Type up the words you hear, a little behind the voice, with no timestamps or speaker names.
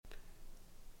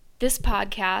This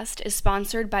podcast is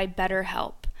sponsored by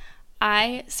BetterHelp.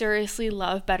 I seriously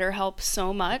love BetterHelp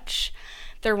so much.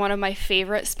 They're one of my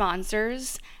favorite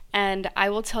sponsors, and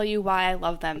I will tell you why I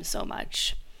love them so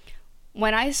much.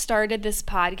 When I started this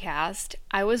podcast,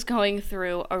 I was going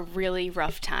through a really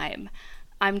rough time.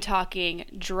 I'm talking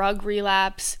drug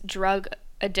relapse, drug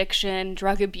addiction,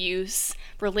 drug abuse,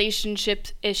 relationship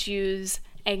issues,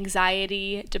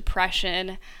 anxiety,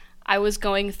 depression. I was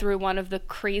going through one of the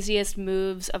craziest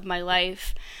moves of my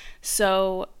life.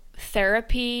 So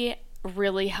therapy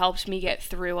really helped me get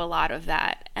through a lot of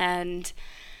that. And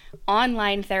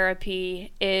online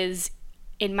therapy is,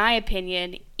 in my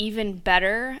opinion, even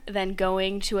better than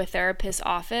going to a therapist's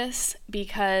office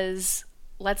because,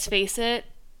 let's face it,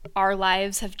 our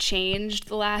lives have changed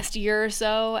the last year or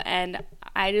so, and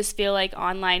I just feel like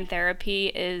online therapy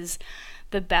is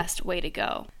the best way to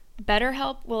go.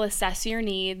 BetterHelp will assess your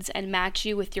needs and match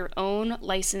you with your own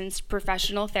licensed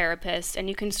professional therapist, and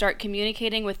you can start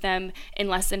communicating with them in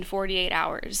less than 48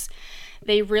 hours.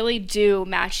 They really do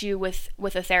match you with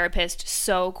a therapist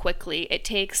so quickly. It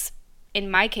takes, in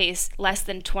my case, less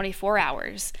than 24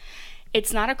 hours.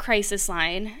 It's not a crisis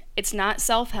line. It's not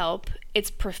self-help.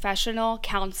 It's professional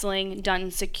counseling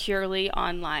done securely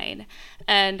online.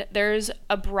 And there's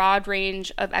a broad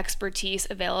range of expertise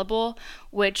available,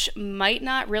 which might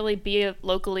not really be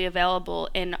locally available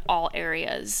in all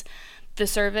areas. The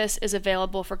service is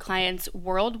available for clients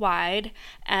worldwide,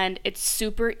 and it's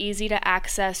super easy to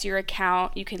access your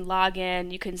account. You can log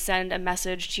in, you can send a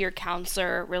message to your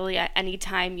counselor really at any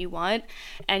time you want,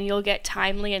 and you'll get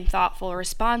timely and thoughtful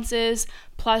responses.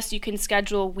 Plus, you can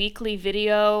schedule weekly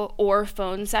video or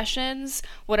phone sessions,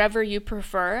 whatever you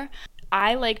prefer.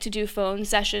 I like to do phone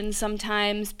sessions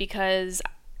sometimes because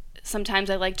sometimes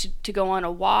I like to go on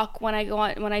a walk when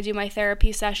I do my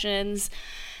therapy sessions.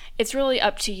 It's really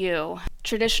up to you.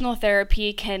 Traditional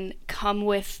therapy can come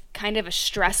with kind of a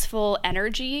stressful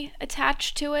energy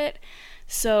attached to it.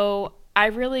 So I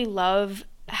really love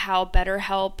how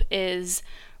BetterHelp is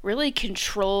really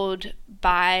controlled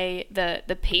by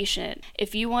the patient.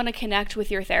 If you want to connect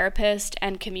with your therapist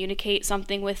and communicate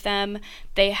something with them,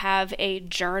 they have a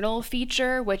journal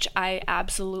feature, which I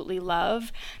absolutely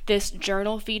love. This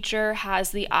journal feature has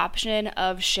the option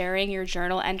of sharing your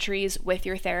journal entries with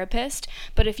your therapist,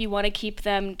 but if you want to keep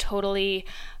them totally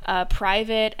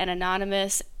private and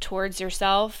anonymous towards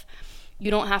yourself, you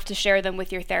don't have to share them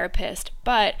with your therapist.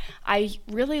 But I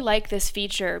really like this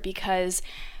feature because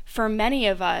for many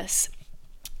of us,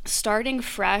 starting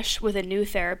fresh with a new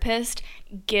therapist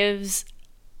gives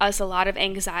us a lot of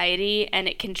anxiety and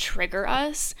it can trigger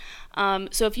us.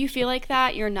 So if you feel like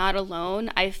that, you're not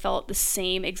alone. I felt the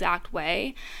same exact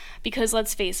way. Because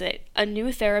let's face it, a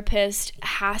new therapist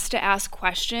has to ask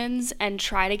questions and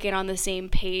try to get on the same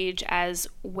page as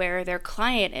where their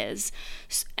client is.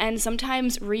 And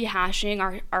sometimes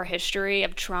rehashing our history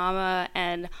of trauma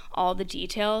and all the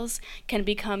details can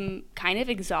become kind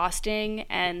of exhausting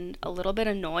and a little bit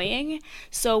annoying.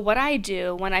 So what I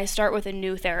do when I start with a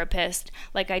new therapist,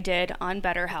 like I did on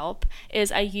BetterHelp,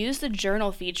 is I use the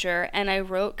journal feature and I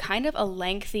wrote kind of a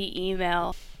lengthy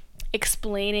email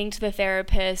explaining to the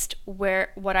therapist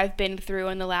what I've been through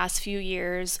in the last few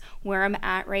years, where I'm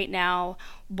at right now,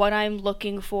 what I'm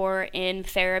looking for in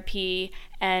therapy,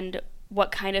 and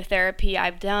what kind of therapy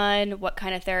I've done, what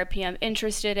kind of therapy I'm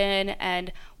interested in,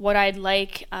 and what I'd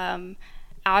like out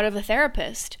of a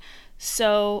therapist.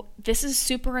 So this is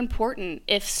super important.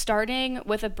 If starting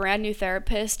with a brand new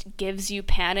therapist gives you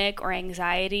panic or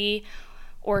anxiety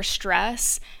or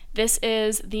stress, this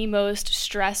is the most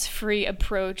stress-free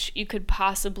approach you could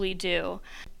possibly do.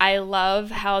 I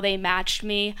love how they matched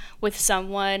me with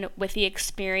someone with the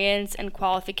experience and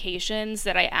qualifications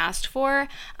that I asked for.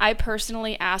 I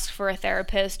personally asked for a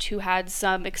therapist who had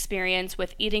some experience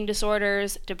with eating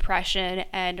disorders, depression,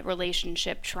 and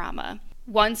relationship trauma.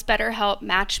 Once BetterHelp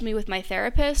matched me with my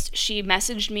therapist, she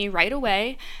messaged me right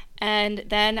away, and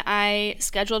then I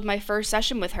scheduled my first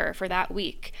session with her for that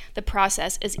week. The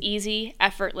process is easy,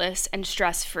 effortless, and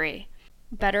stress-free.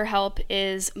 BetterHelp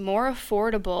is more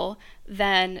affordable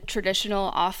than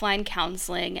traditional offline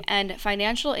counseling, and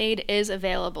financial aid is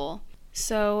available.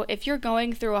 So if you're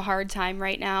going through a hard time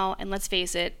right now, and let's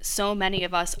face it, so many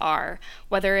of us are,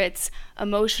 whether it's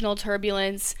emotional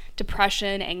turbulence,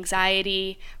 depression,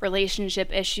 anxiety, relationship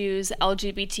issues,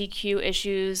 LGBTQ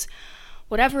issues,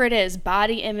 whatever it is,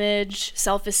 body image,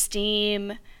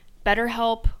 self-esteem,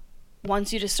 BetterHelp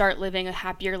wants you to start living a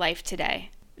happier life today.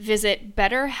 Visit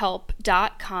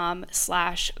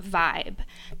betterhelp.com/vibe.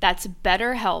 That's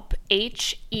BetterHelp,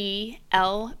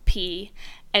 HELP,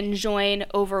 and join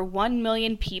over 1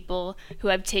 million people who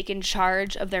have taken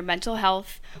charge of their mental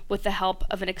health with the help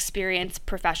of an experienced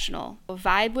professional.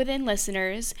 Vibe Within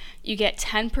listeners, you get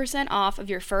 10% off of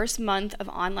your first month of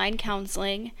online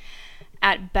counseling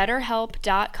at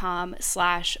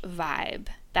betterhelp.com/vibe.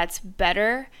 That's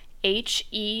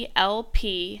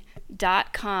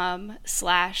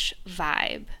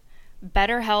betterhelp.com/vibe.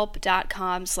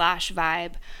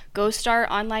 betterhelp.com/vibe. Go start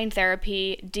online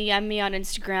therapy, DM me on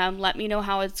Instagram, let me know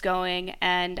how it's going,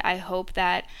 and I hope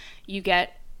that you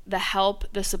get the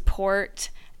help, the support,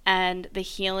 and the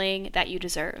healing that you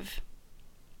deserve.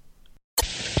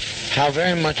 How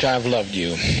very much I've loved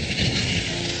you.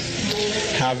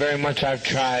 How very much I've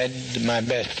tried my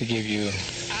best to give you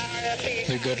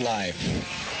the good life.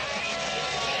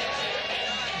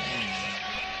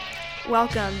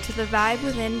 Welcome to the Vibe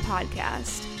Within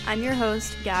podcast. I'm your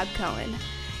host, Gab Cohen.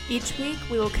 Each week,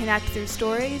 we will connect through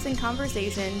stories and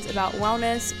conversations about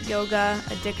wellness, yoga,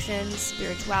 addictions,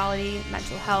 spirituality,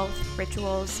 mental health,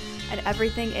 rituals, and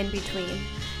everything in between.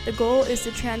 The goal is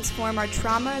to transform our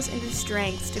traumas into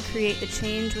strengths to create the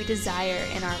change we desire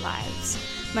in our lives.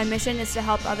 My mission is to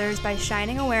help others by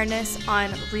shining awareness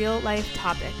on real-life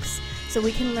topics so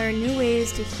we can learn new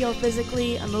ways to heal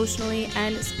physically, emotionally,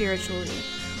 and spiritually.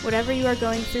 Whatever you are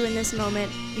going through in this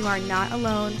moment, you are not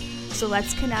alone, so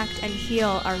let's connect and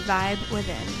heal our vibe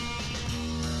within.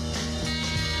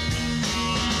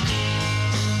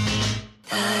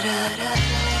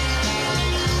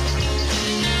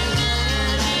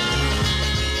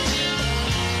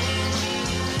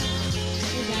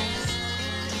 Hey guys,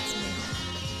 it's me,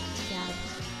 Gab.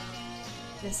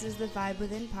 This is the Vibe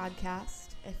Within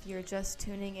podcast. If you're just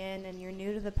tuning in and you're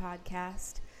new to the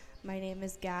podcast, my name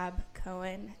is Gab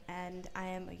Cohen, and I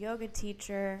am a yoga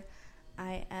teacher.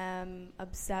 I am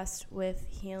obsessed with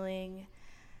healing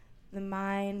the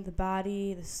mind, the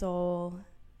body, the soul.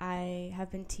 I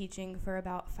have been teaching for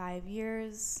about 5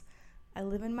 years. I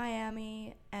live in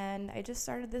Miami, and I just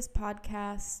started this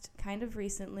podcast kind of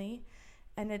recently,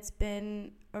 and it's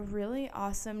been a really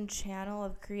awesome channel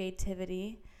of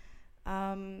creativity.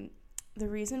 The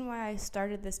reason why I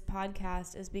started this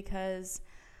podcast is because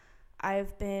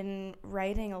I've been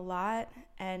writing a lot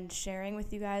and sharing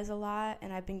with you guys a lot,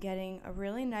 and I've been getting a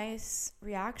really nice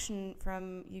reaction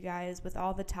from you guys with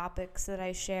all the topics that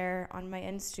I share on my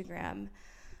Instagram.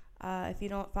 If you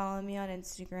don't follow me on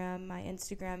Instagram, my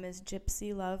Instagram is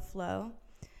Gypsy Love Flow,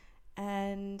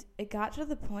 and it got to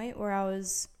the point where I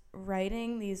was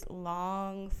writing these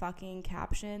long fucking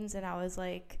captions, and I was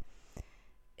like,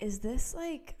 is this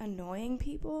like annoying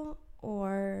people?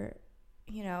 Or,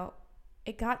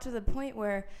 it got to the point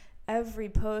where every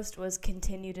post was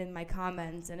continued in my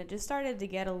comments, and it just started to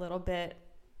get a little bit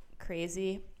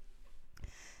crazy.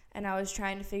 And I was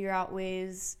trying to figure out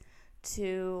ways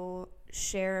to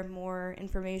share more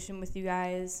information with you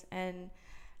guys and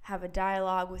have a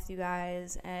dialogue with you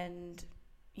guys and,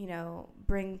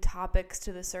 bring topics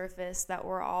to the surface that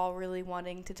we're all really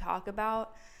wanting to talk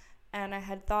about. And I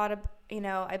had thought of,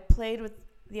 I played with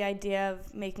the idea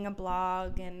of making a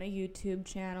blog and a YouTube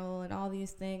channel and all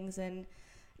these things, and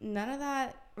none of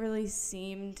that really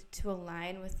seemed to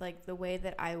align with like the way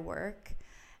that I work.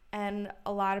 And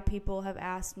a lot of people have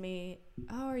asked me,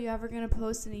 oh, are you ever going to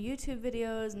post any YouTube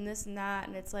videos and this and that?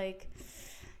 And it's like,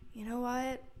 you know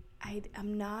what?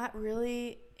 I'm not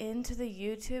really into the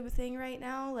YouTube thing right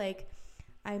now. Like,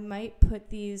 I might put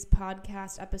these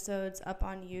podcast episodes up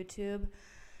on YouTube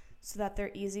so that they're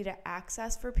easy to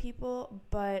access for people,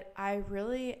 but I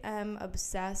really am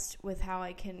obsessed with how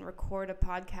I can record a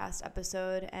podcast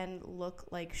episode and look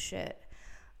like shit.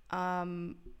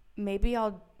 Maybe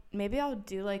I'll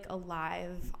do like a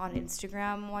live on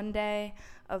Instagram one day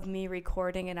of me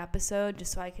recording an episode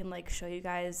just so I can like show you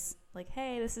guys like,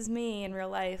 hey, this is me in real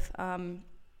life.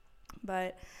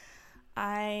 But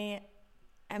I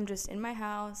am just in my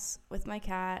house with my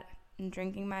cat and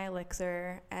drinking my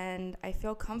elixir, and I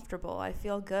feel comfortable. I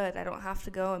feel good. I don't have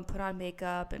to go and put on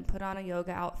makeup and put on a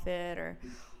yoga outfit or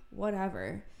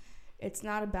whatever. It's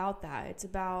not about that. It's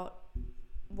about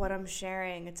what I'm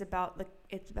sharing. It's about the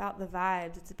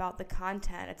vibes. It's about the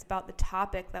content. It's about the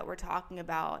topic that we're talking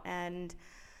about. And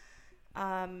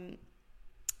I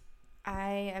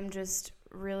am just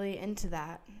really into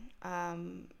that.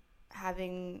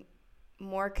 Having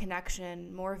more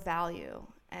connection, more value.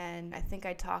 And I think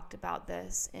I talked about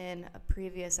this in a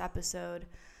previous episode.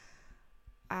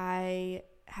 I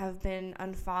have been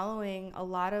unfollowing a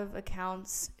lot of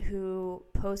accounts who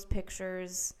post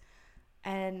pictures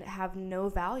and have no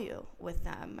value with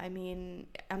them. I mean,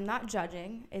 I'm not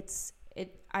judging.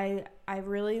 I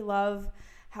really love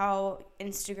how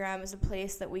Instagram is a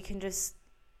place that we can just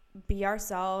be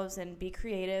ourselves and be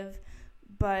creative.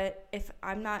 But if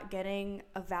I'm not getting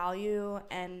a value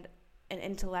and an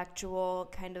intellectual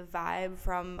kind of vibe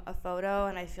from a photo,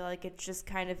 and I feel like it's just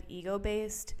kind of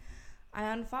ego-based, I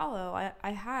unfollow,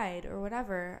 I hide, or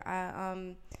whatever.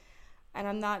 And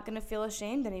I'm not going to feel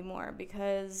ashamed anymore,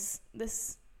 because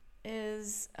this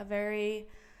is a very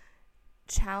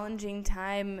challenging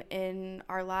time in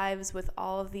our lives with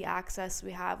all of the access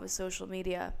we have with social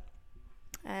media.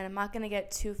 And I'm not going to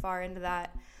get too far into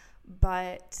that,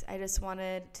 but I just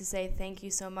wanted to say thank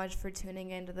you so much for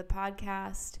tuning into the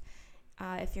podcast.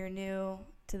 If you're new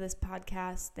to this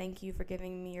podcast, thank you for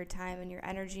giving me your time and your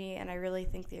energy, and I really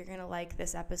think that you're going to like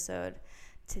this episode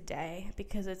today,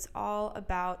 because it's all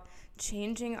about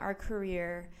changing our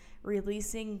career,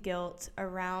 releasing guilt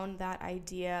around that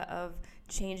idea of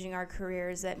changing our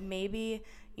careers, that maybe,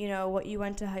 you know, what you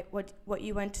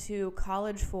went to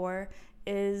college for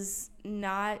is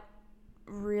not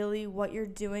really what you're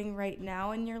doing right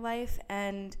now in your life.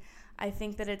 And I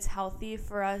think that it's healthy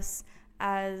for us,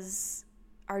 as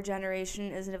our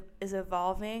generation is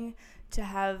evolving, to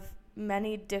have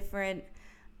many different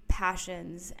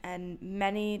passions and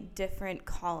many different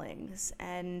callings.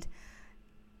 And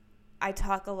I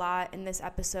talk a lot in this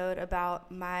episode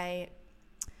about my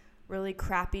really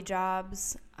crappy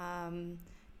jobs,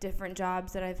 different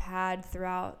jobs that I've had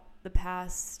throughout the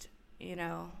past,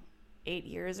 8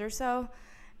 years or so,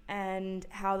 and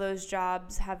how those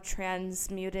jobs have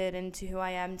transmuted into who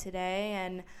I am today.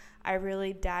 And I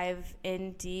really dive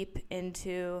in deep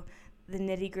into the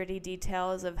nitty-gritty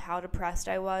details of how depressed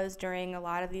I was during a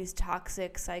lot of these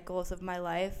toxic cycles of my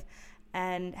life,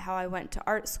 and how I went to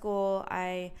art school.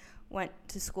 I went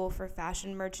to school for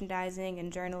fashion merchandising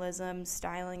and journalism,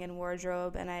 styling and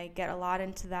wardrobe, and I get a lot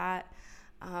into that.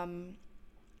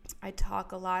 I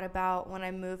talk a lot about when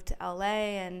I moved to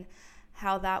LA and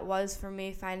how that was for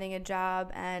me finding a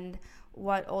job, and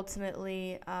what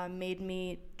ultimately made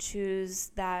me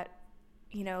choose that,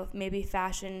 maybe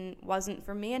fashion wasn't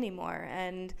for me anymore.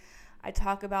 And I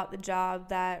talk about the job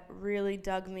that really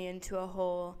dug me into a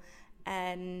hole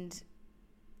and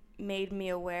made me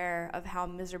aware of how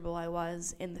miserable I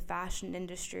was in the fashion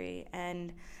industry,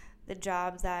 and the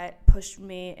job that pushed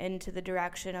me into the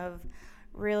direction of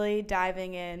really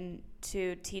diving in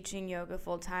to teaching yoga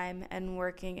full-time and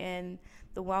working in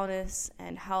the wellness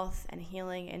and health and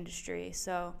healing industry.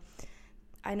 So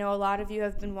I know a lot of you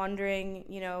have been wondering,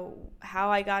 how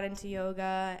I got into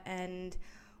yoga and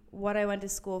what I went to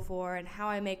school for and how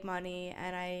I make money,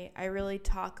 and I really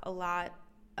talk a lot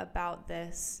about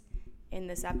this in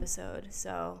this episode.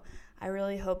 So I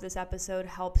really hope this episode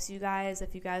helps you guys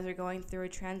if you guys are going through a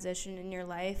transition in your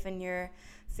life and you're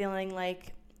feeling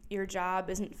like your job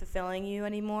isn't fulfilling you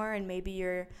anymore, and maybe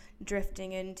you're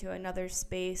drifting into another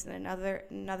space and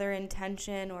another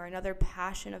intention or another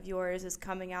passion of yours is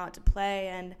coming out to play.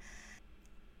 And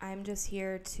I'm just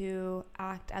here to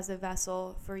act as a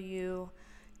vessel for you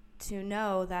to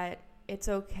know that it's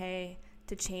okay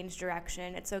to change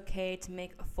direction. It's okay to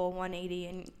make a full 180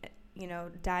 and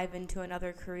dive into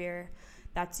another career.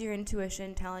 That's your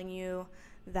intuition telling you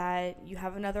that you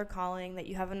have another calling, that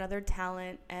you have another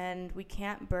talent, and we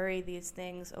can't bury these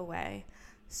things away.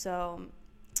 So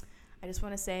I just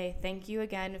want to say thank you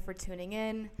again for tuning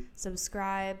in.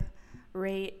 Subscribe,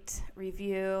 rate,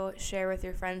 review, share with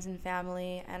your friends and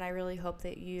family, and I really hope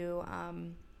that you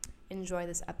enjoy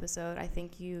this episode. I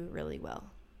think you really will.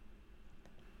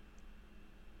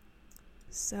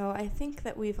 So I think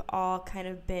that we've all kind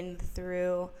of been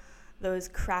through those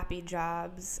crappy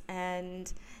jobs,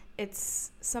 and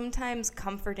it's sometimes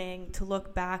comforting to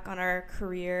look back on our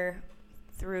career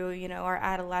through, our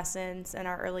adolescence and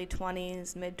our early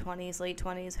 20s, mid-20s, late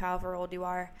 20s, however old you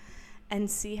are, and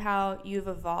see how you've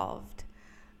evolved.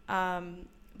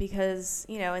 Because,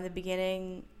 in the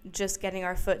beginning, just getting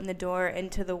our foot in the door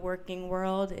into the working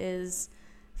world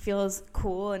feels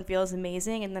cool and feels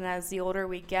amazing. And then as the older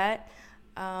we get,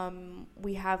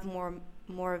 we have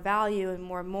more value and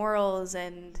more morals,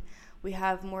 and we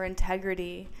have more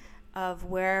integrity of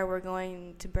where we're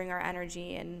going to bring our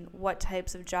energy and what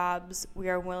types of jobs we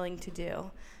are willing to do.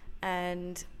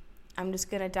 And I'm just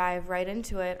going to dive right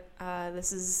into it.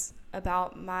 This is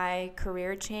about my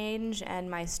career change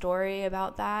and my story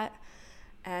about that.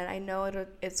 And I know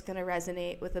it's going to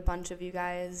resonate with a bunch of you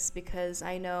guys, because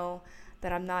I know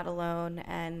that I'm not alone,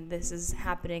 and this is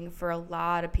happening for a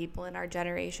lot of people in our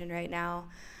generation right now,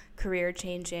 career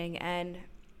changing. And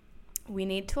we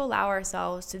need to allow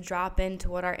ourselves to drop into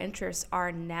what our interests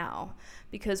are now,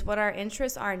 because what our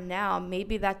interests are now,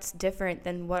 maybe that's different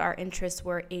than what our interests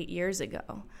were 8 years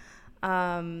ago.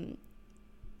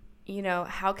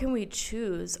 how can we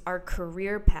choose our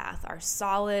career path, our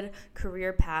solid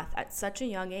career path at such a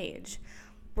young age?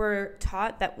 We're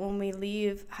taught that when we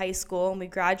leave high school and we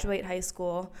graduate high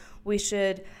school, we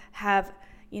should have,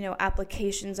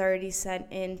 applications already sent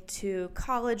into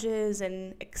colleges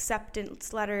and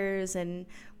acceptance letters, and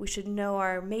we should know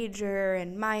our major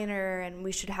and minor, and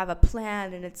we should have a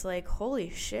plan. And it's like, holy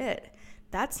shit,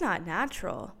 that's not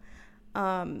natural.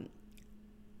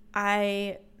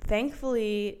 I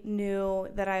thankfully knew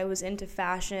that I was into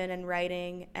fashion and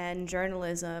writing and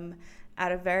journalism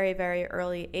at a very, very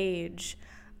early age.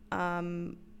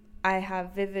 I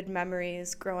have vivid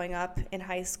memories growing up in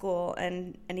high school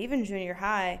and even junior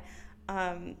high,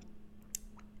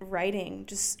 writing.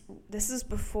 This is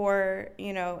before,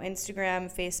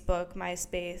 Instagram, Facebook,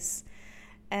 MySpace,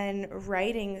 and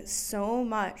writing so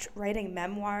much, writing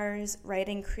memoirs,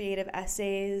 writing creative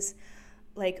essays.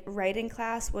 Like, writing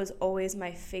class was always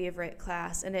my favorite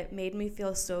class, and it made me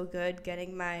feel so good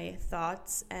getting my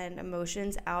thoughts and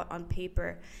emotions out on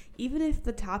paper, even if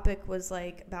the topic was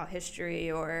like about history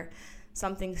or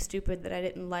something stupid that I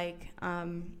didn't like.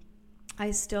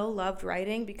 I still loved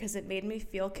writing because it made me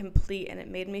feel complete, and it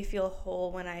made me feel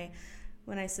whole. When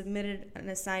I submitted an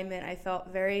assignment, I felt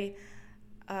very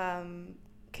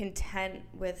content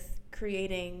with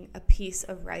creating a piece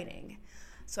of writing.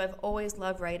 So I've always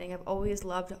loved writing. I've always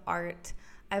loved art.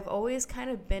 I've always kind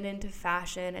of been into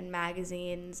fashion and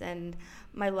magazines, and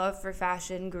my love for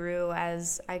fashion grew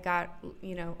as I got,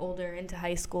 older into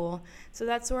high school. So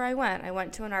that's where I went. I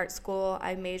went to an art school.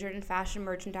 I majored in fashion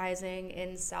merchandising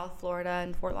in South Florida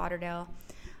in Fort Lauderdale.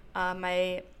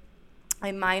 I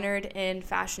minored in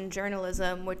fashion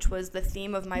journalism, which was the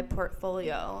theme of my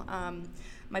portfolio.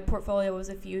 My portfolio was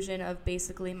a fusion of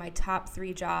basically my top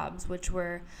 3 jobs, which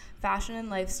were fashion and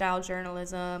lifestyle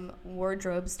journalism,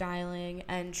 wardrobe styling,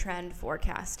 and trend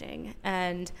forecasting.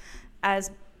 And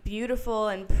as beautiful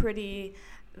and pretty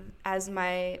as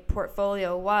my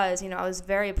portfolio was, I was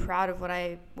very proud of what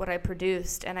I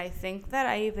produced. And I think that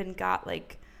I even got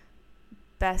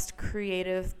best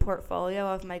creative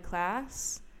portfolio of my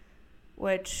class,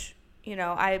 which,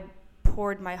 I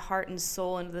poured my heart and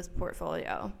soul into this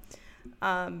portfolio.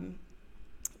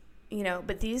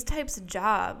 But these types of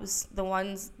jobs, the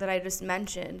ones that I just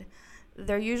mentioned,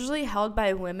 they're usually held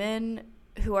by women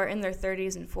who are in their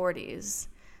 30s and 40s,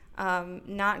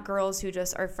 not girls who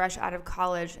just are fresh out of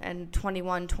college and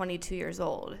 21, 22 years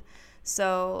old.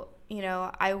 So,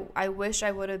 I wish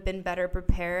I would have been better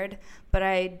prepared, but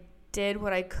I did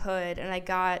what I could, and I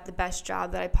got the best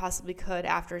job that I possibly could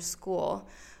after school.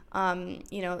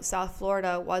 South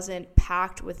Florida wasn't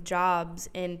packed with jobs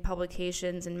in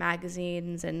publications and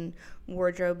magazines and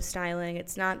wardrobe styling.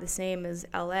 It's not the same as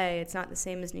LA. It's not the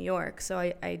same as New York. So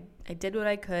I did what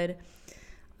I could.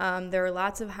 There were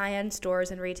lots of high-end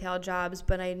stores and retail jobs,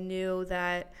 but I knew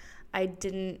that I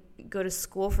didn't go to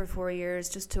school for 4 years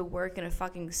just to work in a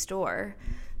fucking store.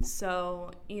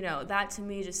 So, that to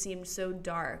me just seemed so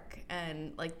dark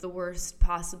and like the worst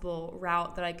possible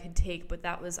route that I could take, but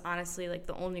that was honestly like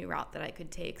the only route that I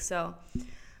could take. So,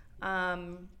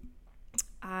 I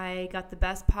got the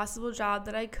best possible job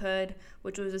that I could,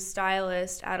 which was a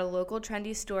stylist at a local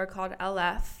trendy store called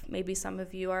LF. Maybe some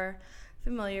of you are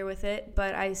familiar with it,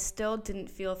 but I still didn't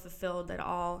feel fulfilled at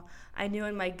all. I knew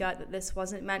in my gut that this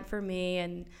wasn't meant for me,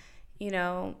 and,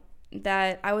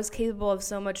 that I was capable of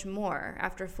so much more.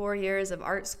 After 4 years of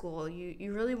art school,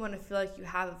 you really want to feel like you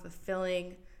have a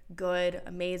fulfilling, good,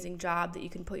 amazing job that you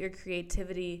can put your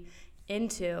creativity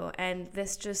into, and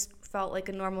this just felt like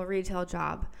a normal retail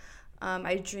job.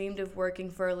 I dreamed of working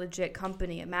for a legit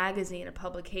company, a magazine, a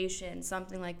publication,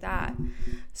 something like that.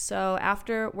 So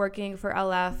after working for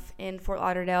LF in Fort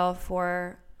Lauderdale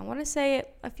for, I want to say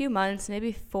a few months,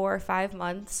 maybe 4 or 5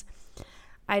 months,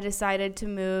 I decided to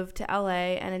move to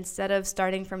LA, and instead of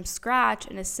starting from scratch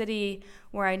in a city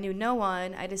where I knew no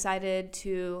one, I decided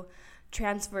to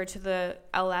transfer to the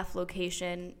LF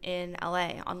location in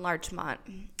LA on Larchmont.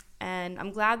 And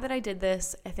I'm glad that I did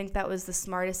this. I think that was the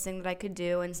smartest thing that I could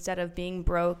do instead of being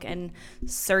broke and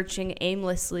searching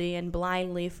aimlessly and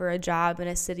blindly for a job in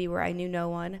a city where I knew no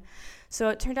one. So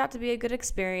it turned out to be a good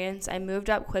experience. I moved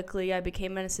up quickly. I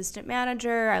became an assistant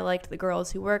manager. I liked the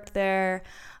girls who worked there.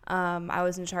 I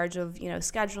was in charge of,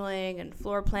 scheduling and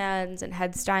floor plans and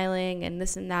head styling and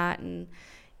this and that. And,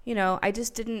 I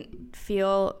just didn't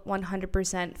feel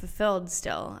 100% fulfilled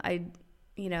still.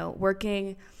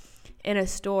 Working in a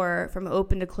store from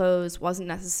open to close wasn't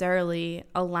necessarily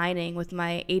aligning with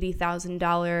my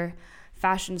 $80,000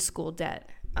 fashion school debt.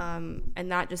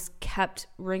 And that just kept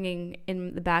ringing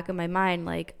in the back of my mind.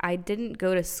 Like, I didn't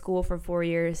go to school for 4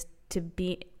 years to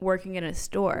be working in a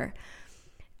store.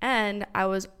 And I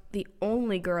was the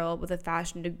only girl with a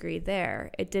fashion degree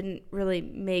there. It didn't really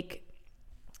make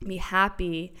me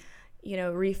happy,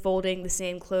 refolding the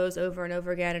same clothes over and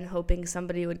over again and hoping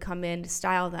somebody would come in to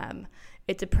style them.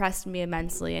 It depressed me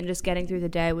immensely, and just getting through the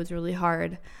day was really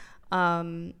hard.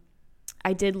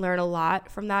 I did learn a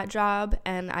lot from that job,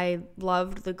 and I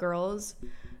loved the girls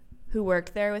who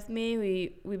worked there with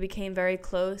me. We became very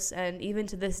close, and even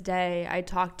to this day, I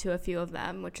talk to a few of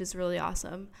them, which is really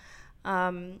awesome.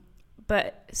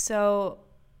 But so,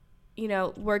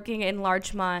 working in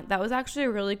Larchmont, that was actually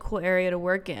a really cool area to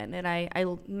work in, and I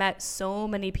met so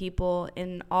many people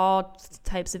in all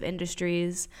types of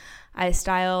industries. I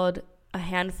styled a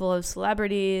handful of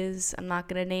celebrities. I'm not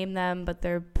going to name them, but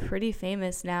they're pretty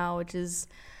famous now,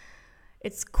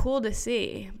 it's cool to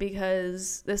see,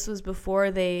 because this was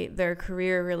before their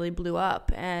career really blew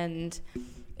up, and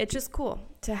it's just cool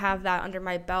to have that under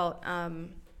my belt,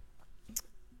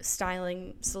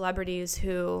 styling celebrities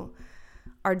who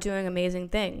are doing amazing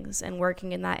things and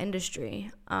working in that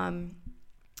industry.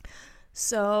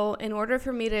 So in order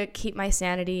for me to keep my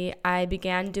sanity, I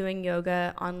began doing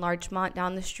yoga on Larchmont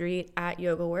down the street at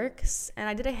Yoga Works, and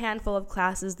I did a handful of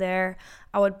classes there.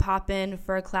 I would pop in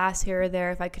for a class here or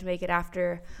there if I could make it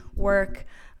after work.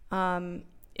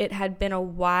 It had been a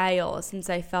while since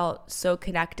I felt so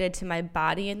connected to my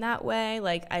body in that way.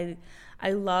 Like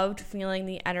I loved feeling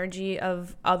the energy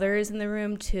of others in the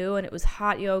room too, and it was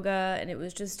hot yoga, and it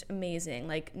was just amazing.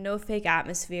 Like, no fake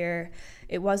atmosphere.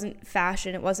 It wasn't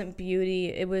fashion, it wasn't beauty,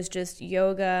 it was just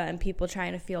yoga and people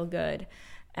trying to feel good.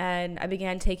 And I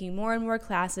began taking more and more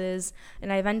classes,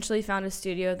 and I eventually found a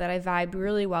studio that I vibed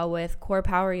really well with, Core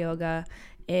Power Yoga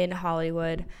in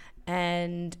Hollywood,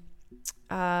 and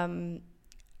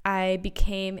I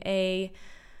became a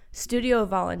studio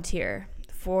volunteer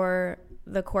for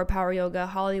the Core Power Yoga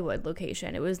Hollywood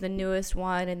location. It was the newest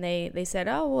one, and they said,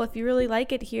 oh, well, if you really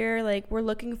like it here, like, we're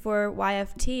looking for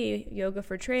YFT, Yoga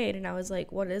for Trade. And I was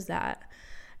like, what is that?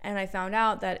 And I found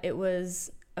out that it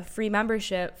was a free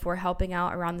membership for helping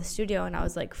out around the studio, and I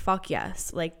was like, fuck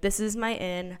yes, like, this is my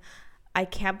in. I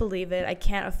can't believe it. I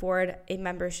can't afford a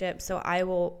membership, so I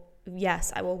will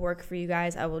work for you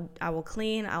guys. I will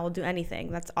clean, I will do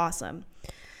anything. That's awesome.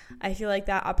 I feel like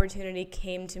that opportunity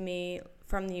came to me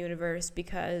from the universe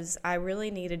because I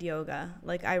really needed yoga.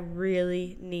 Like, I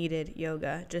really needed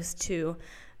yoga just to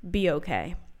be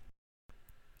okay.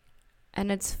 And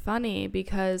it's funny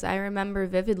because I remember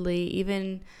vividly,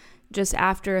 even just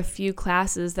after a few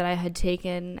classes that I had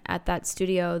taken at that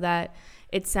studio, that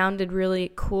it sounded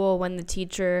really cool when the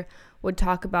teacher would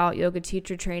talk about yoga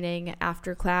teacher training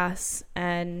after class.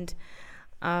 And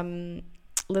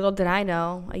little did I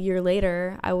know, a year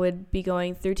later, I would be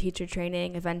going through teacher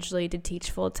training, eventually to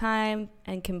teach full time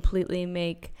and completely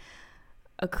make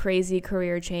a crazy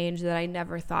career change that I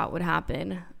never thought would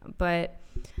happen. But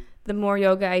the more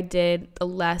yoga I did, the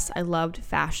less I loved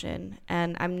fashion.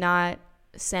 And I'm not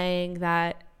saying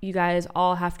that you guys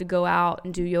all have to go out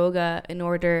and do yoga in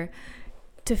order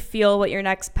to feel what your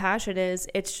next passion is.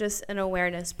 It's just an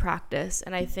awareness practice.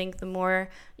 And I think the more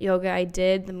yoga I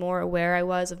did, the more aware I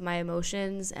was of my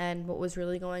emotions and what was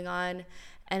really going on.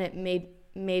 And it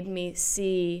made me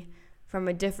see from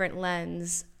a different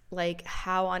lens, like,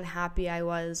 how unhappy I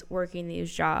was working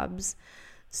these jobs.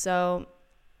 So,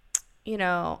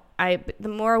 the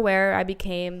more aware I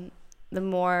became, the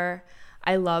more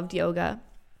I loved yoga.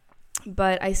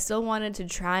 But I still wanted to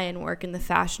try and work in the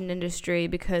fashion industry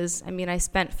because, I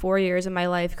spent 4 years of my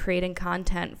life creating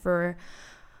content for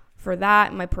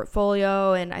that in my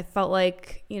portfolio, and I felt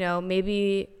like,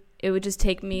 maybe it would just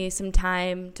take me some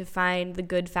time to find the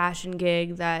good fashion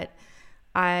gig that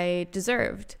I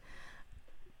deserved.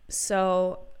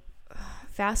 So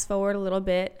fast forward a little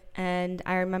bit, and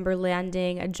I remember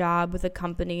landing a job with a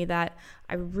company that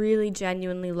I really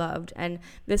genuinely loved. And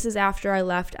this is after I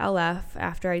left LF,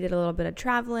 after I did a little bit of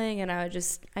traveling, and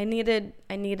I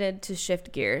needed to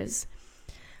shift gears.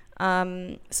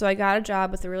 So I got a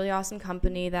job with a really awesome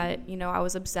company that, I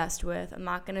was obsessed with. I'm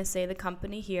not going to say the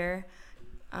company here,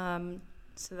 so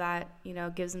that,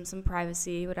 gives them some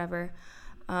privacy, whatever.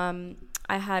 I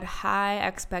had high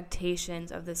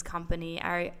expectations of this company.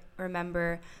 I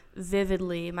remember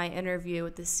vividly my interview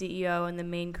with the CEO and the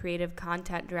main creative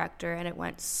content director, and it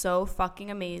went so fucking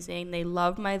amazing. They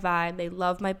loved my vibe. They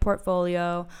loved my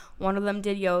portfolio. One of them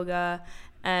did yoga,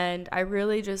 and I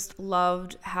really just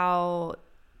loved how,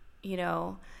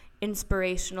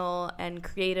 inspirational and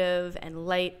creative and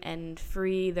light and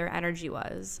free their energy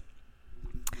was.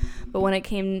 But when it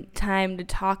came time to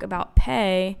talk about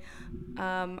pay,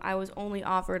 I was only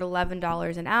offered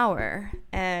 $11 an hour,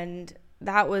 and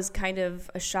that was kind of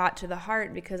a shot to the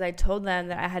heart, because I told them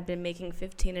that I had been making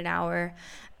 $15 an hour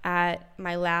at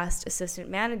my last assistant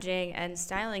managing and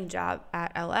styling job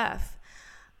at LF,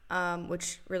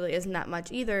 which really isn't that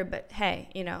much either. But hey,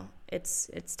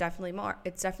 it's definitely more.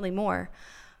 It's definitely more.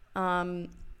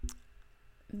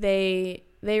 They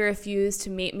refused to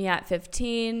meet me at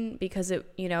 15 because it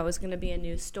was going to be a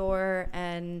new store,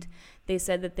 and they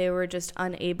said that they were just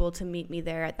unable to meet me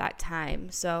there at that time.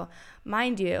 So,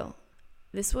 mind you,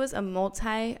 this was a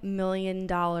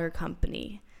multi-million-dollar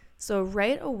company. So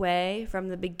right away from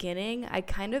the beginning, I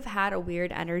kind of had a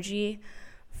weird energy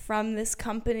from this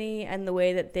company and the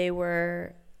way that they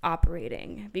were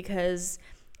operating, because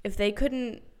if they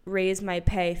couldn't raise my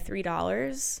pay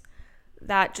 $3,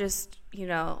 that just,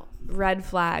 red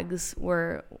flags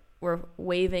were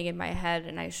waving in my head,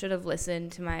 and I should have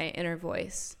listened to my inner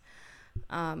voice.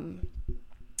 But,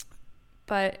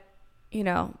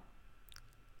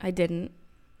 I didn't,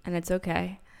 and it's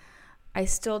okay. I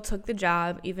still took the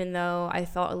job, even though I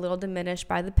felt a little diminished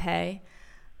by the pay.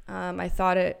 I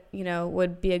thought it,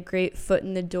 would be a great foot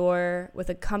in the door with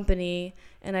a company,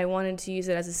 and I wanted to use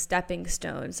it as a stepping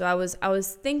stone. So I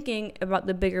was thinking about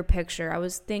the bigger picture. I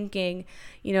was thinking,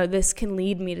 this can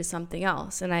lead me to something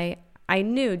else, and I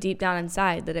knew deep down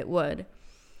inside that it would.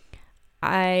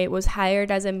 I was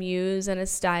hired as a muse and a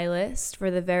stylist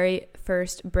for the very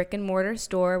first brick and mortar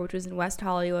store, which was in West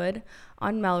Hollywood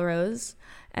on Melrose,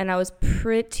 and I was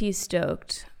pretty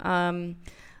stoked.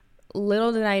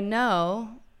 Little did I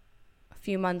know, a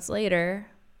few months later,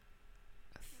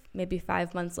 maybe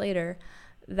 5 months later,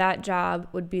 that job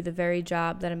would be the very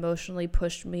job that emotionally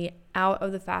pushed me out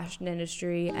of the fashion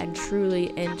industry and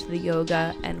truly into the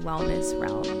yoga and wellness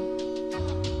realm.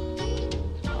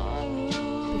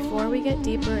 Before we get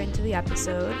deeper into the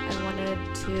episode, I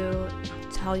wanted to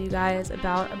tell you guys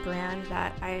about a brand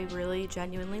that I really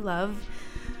genuinely love.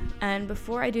 And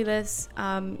before I do this,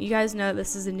 you guys know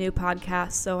this is a new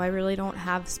podcast, so I really don't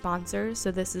have sponsors,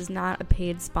 so this is not a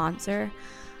paid sponsor.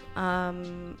 I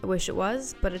wish it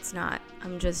was, but it's not.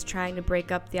 I'm just trying to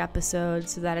break up the episode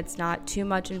so that it's not too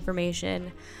much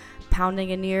information pounding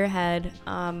into your head,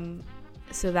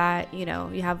 so that, you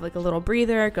have like a little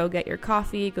breather, go get your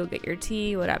coffee, go get your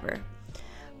tea, whatever.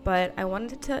 But I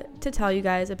wanted to tell you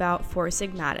guys about Four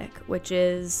Sigmatic, which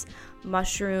is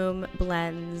mushroom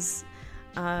blends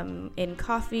in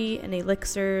coffee and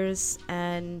elixirs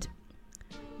and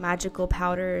magical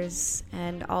powders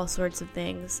and all sorts of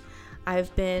things.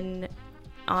 I've been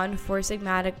on Four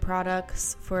Sigmatic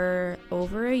products for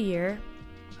over a year,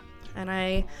 and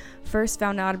I first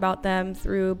found out about them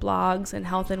through blogs and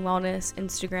health and wellness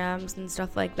Instagrams and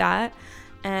stuff like that.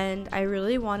 And I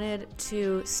really wanted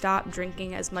to stop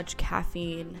drinking as much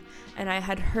caffeine. And I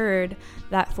had heard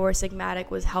that Four Sigmatic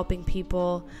was helping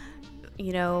people,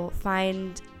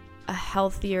 find a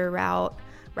healthier route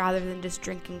rather than just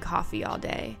drinking coffee all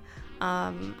day.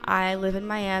 I live in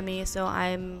Miami, so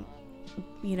I'm,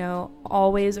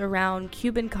 always around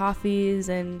Cuban coffees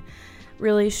and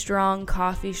really strong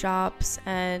coffee shops.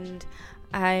 And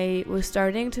I was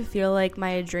starting to feel like my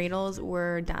adrenals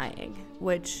were dying,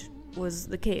 which was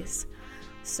the case.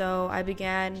 So I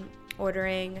began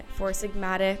ordering Four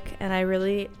Sigmatic, and I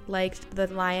really liked the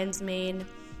Lion's Mane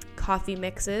coffee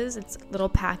mixes. It's little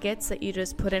packets that you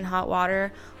just put in hot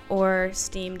water or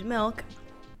steamed milk,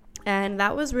 and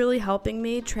that was really helping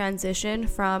me transition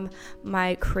from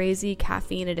my crazy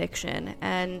caffeine addiction.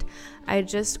 And I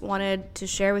just wanted to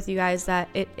share with you guys that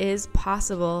it is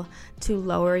possible to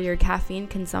lower your caffeine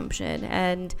consumption.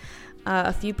 And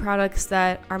a few products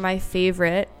that are my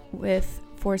favorite with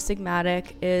Four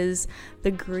Sigmatic is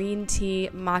the green tea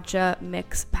matcha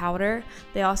mix powder.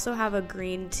 They also have a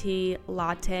green tea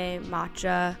latte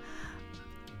matcha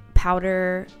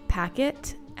powder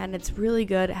packet, and it's really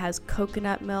good. It has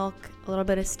coconut milk, a little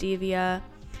bit of stevia,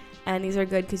 and these are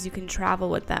good because you can travel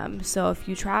with them. So if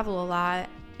you travel a lot,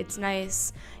 it's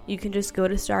nice. You can just go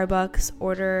to Starbucks,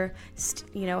 order,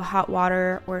 hot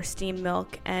water or steamed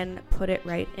milk, and put it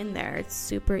right in there. It's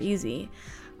super easy.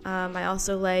 I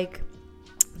also like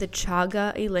the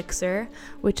chaga elixir,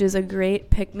 which is a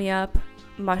great pick-me-up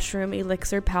mushroom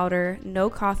elixir powder. No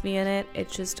coffee in it.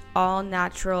 It's just all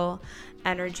natural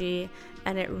energy,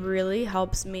 and it really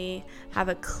helps me have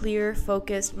a clear,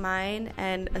 focused mind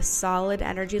and a solid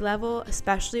energy level,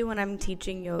 especially when I'm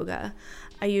teaching yoga.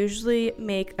 I usually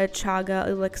make a chaga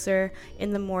elixir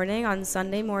in the morning on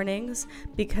Sunday mornings,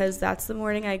 because that's the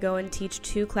morning I go and teach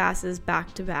 2 classes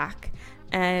back to back,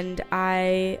 and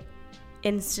I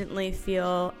instantly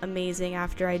feel amazing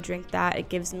after I drink that. It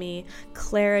gives me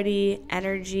clarity,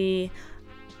 energy,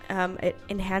 It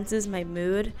enhances my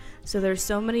mood. So there's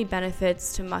so many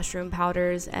benefits to mushroom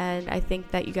powders, and I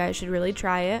think that you guys should really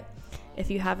try it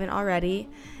if you haven't already.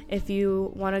 If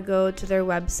you want to go to their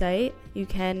website, you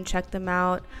can check them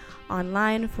out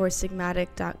online,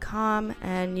 foursigmatic.com,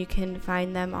 and you can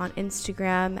find them on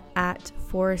Instagram at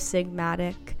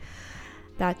foursigmatic.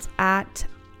 That's at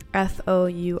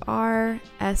FOURSIGMATIC,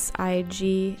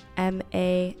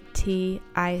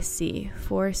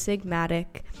 foursigmatic.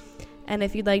 And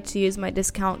if you'd like to use my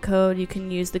discount code, you can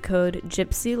use the code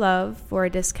GYPSYLOVE for a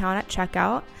discount at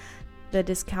checkout. The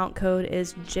discount code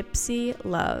is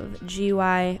GYPSYLOVE,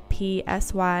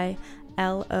 GYPSYLOVE.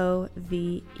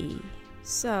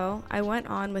 So I went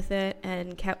on with it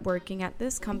and kept working at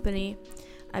this company.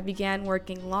 I began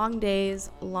working long days,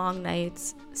 long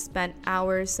nights, spent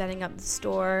hours setting up the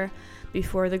store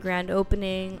before the grand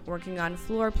opening, working on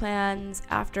floor plans,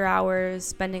 after hours,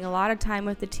 spending a lot of time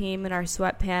with the team in our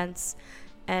sweatpants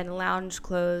and lounge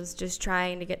clothes, just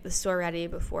trying to get the store ready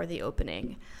before the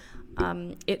opening.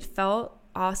 It felt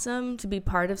awesome to be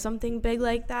part of something big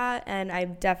like that, and I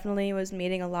definitely was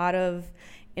meeting a lot of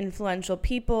influential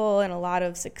people and a lot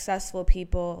of successful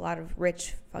people, a lot of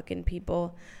rich fucking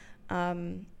people,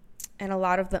 and a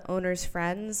lot of the owner's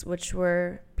friends, which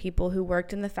were people who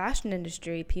worked in the fashion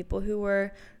industry, people who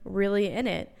were really in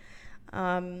it.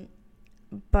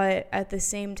 But at the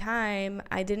same time,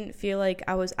 I didn't feel like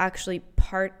I was actually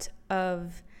part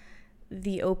of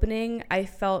the opening. I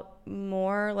felt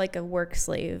more like a work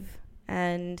slave.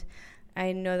 And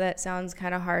I know that sounds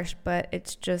kind of harsh, but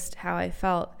it's just how I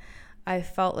felt. I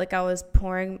felt like I was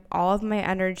pouring all of my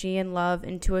energy and love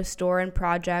into a store and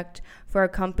project for a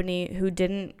company who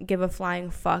didn't give a flying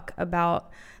fuck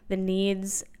about the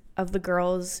needs of the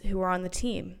girls who were on the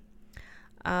team.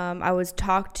 I was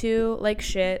talked to like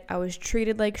shit. I was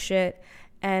treated like shit.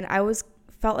 And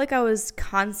felt like I was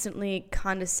constantly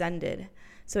condescended.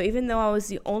 So even though I was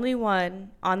the only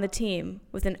one on the team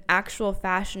with an actual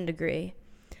fashion degree,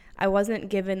 I wasn't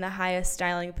given the highest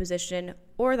styling position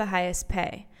or the highest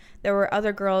pay. There were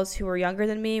other girls who were younger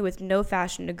than me with no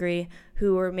fashion degree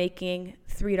who were making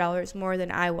 $3 more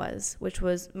than I was, which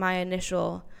was my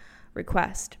initial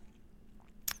request.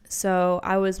 So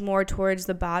I was more towards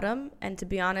the bottom, and to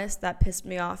be honest, that pissed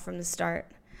me off from the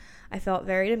start. I felt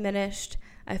very diminished.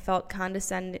 I felt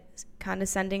condescending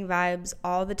vibes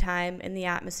all the time in the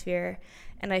atmosphere,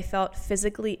 and I felt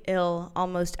physically ill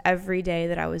almost every day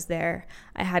that I was there.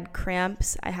 I had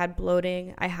cramps, I had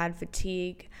bloating, I had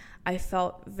fatigue. I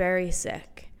felt very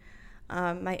sick.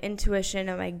 My intuition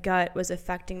and my gut was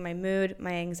affecting my mood,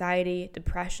 my anxiety,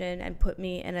 depression, and put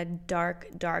me in a dark,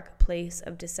 dark place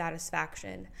of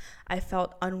dissatisfaction. I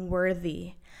felt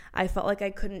unworthy. I felt like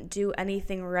I couldn't do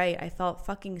anything right. I felt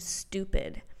fucking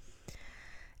stupid.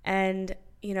 And,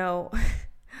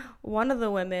 one of the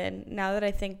women, now that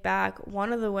I think back,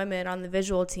 one of the women on the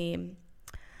visual team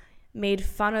made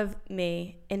fun of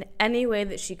me in any way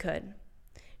that she could.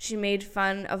 She made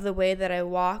fun of the way that I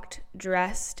walked,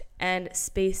 dressed, and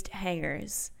spaced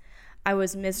hangers. I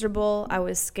was miserable, I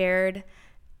was scared,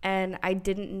 and I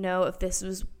didn't know if this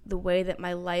was the way that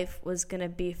my life was going to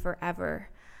be forever.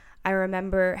 I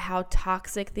remember how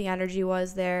toxic the energy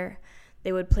was there.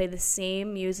 They would play the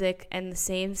same music and the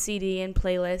same CD and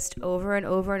playlist over and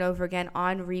over and over again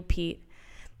on repeat.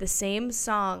 The same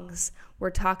songs were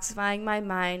toxifying my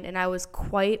mind, and I was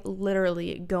quite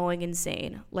literally going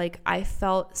insane. Like, I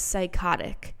felt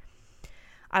psychotic.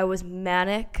 I was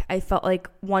manic. I felt like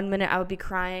 1 minute I would be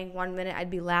crying, 1 minute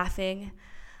I'd be laughing.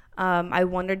 I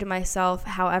wondered to myself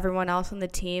how everyone else on the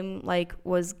team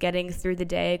was getting through the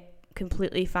day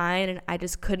completely fine, and I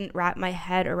just couldn't wrap my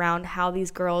head around how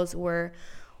these girls were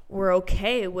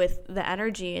okay with the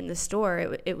energy in the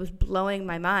store. It was blowing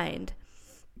my mind.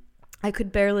 I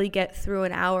could barely get through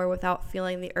an hour without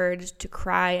feeling the urge to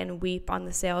cry and weep on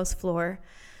the sales floor.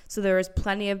 So there was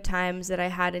plenty of times that I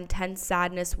had intense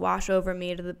sadness wash over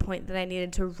me to the point that I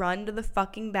needed to run to the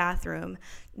fucking bathroom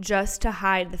just to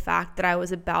hide the fact that I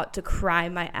was about to cry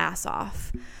my ass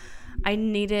off. I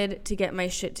needed to get my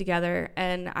shit together,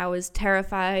 and I was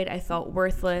terrified. I felt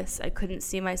worthless. I couldn't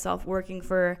see myself working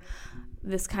for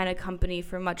this kind of company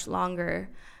for much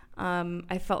longer.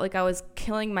 I felt like I was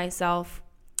killing myself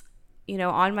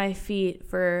on my feet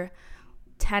for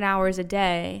 10 hours a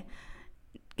day,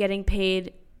 getting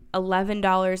paid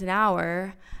 $11 an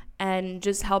hour, and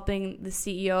just helping the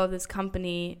CEO of this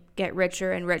company get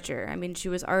richer and richer. I mean, she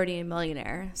was already a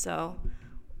millionaire, so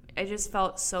I just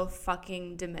felt so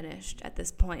fucking diminished at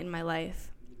this point in my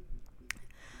life.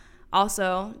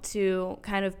 Also, to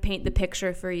kind of paint the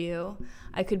picture for you,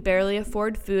 I could barely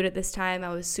afford food at this time.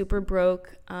 I was super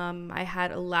broke. I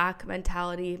had a lack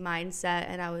mentality mindset,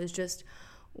 and I was just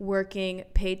working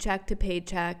paycheck to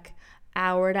paycheck,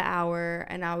 hour to hour,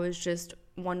 and I was just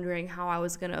wondering how I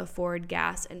was going to afford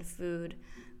gas and food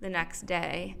the next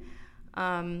day.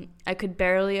 I could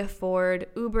barely afford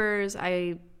Ubers.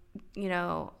 I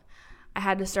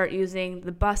had to start using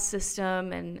the bus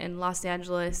system, and in Los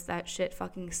Angeles, that shit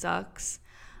fucking sucks.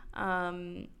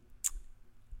 I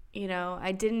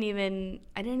didn't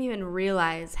even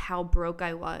realize how broke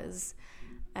I was.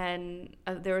 And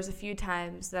there was a few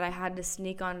times that I had to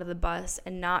sneak onto the bus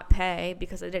and not pay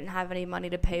because I didn't have any money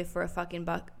to pay for a fucking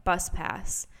bus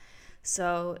pass.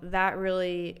 So that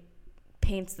really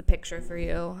paints the picture for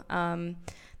you.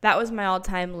 That was my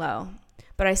all-time low.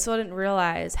 But I still didn't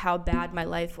realize how bad my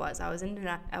life was. I was in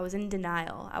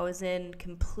denial. I was in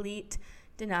complete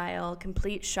denial,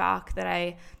 complete shock that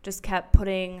I just kept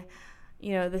putting,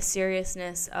 the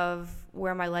seriousness of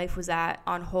where my life was at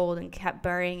on hold and kept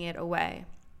burying it away.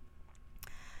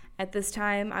 At this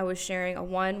time, I was sharing a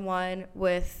 1-1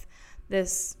 with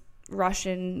this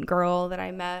Russian girl that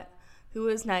I met who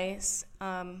was nice,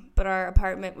 but our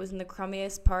apartment was in the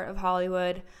crummiest part of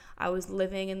Hollywood. I was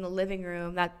living in the living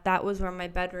room. That was where my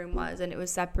bedroom was, and it was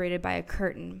separated by a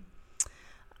curtain.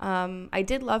 I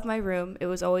did love my room. It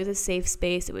was always a safe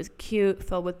space. It was cute,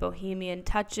 filled with bohemian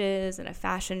touches and a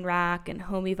fashion rack and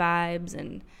homey vibes.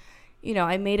 And,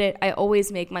 I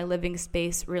always make my living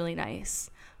space really nice.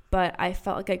 But I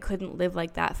felt like I couldn't live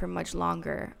like that for much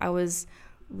longer. I was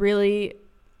really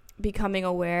becoming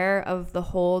aware of the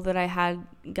hole that I had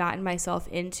gotten myself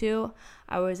into.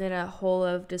 I was in a hole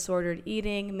of disordered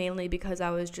eating, mainly because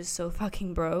I was just so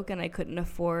fucking broke and I couldn't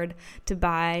afford to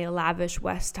buy a lavish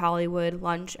West Hollywood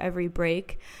lunch every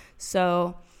break.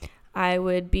 So I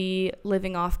would be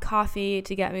living off coffee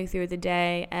to get me through the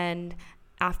day, and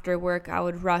after work I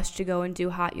would rush to go and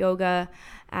do hot yoga.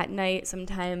 At night,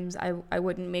 sometimes I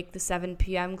wouldn't make the 7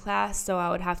 p.m. class, so I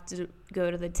would have to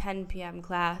go to the 10 p.m.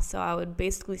 class. So I would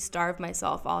basically starve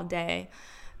myself all day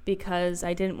because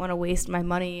I didn't want to waste my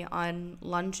money on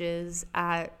lunches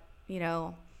at,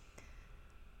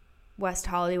 West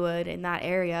Hollywood in that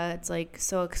area. It's like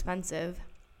so expensive.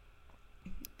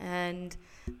 And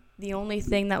the only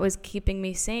thing that was keeping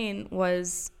me sane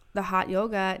was the hot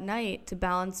yoga at night to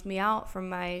balance me out from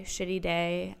my shitty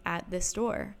day at this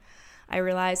store. I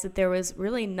realized that there was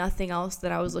really nothing else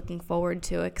that I was looking forward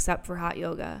to except for hot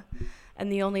yoga.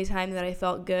 And the only time that I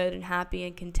felt good and happy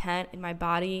and content in my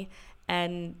body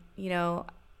and,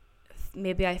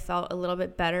 maybe I felt a little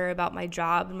bit better about my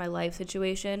job and my life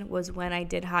situation was when I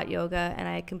did hot yoga and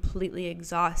I completely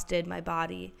exhausted my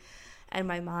body and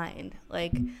my mind.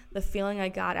 Like, the feeling I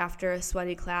got after a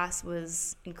sweaty class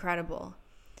was incredible.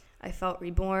 I felt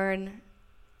reborn.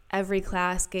 Every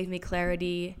class gave me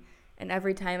clarity. And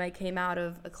every time I came out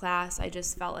of a class, I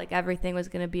just felt like everything was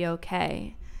going to be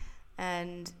okay.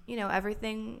 And,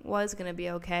 everything was going to be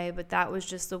okay, but that was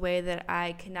just the way that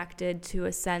I connected to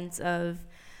a sense of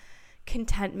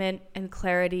contentment and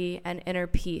clarity and inner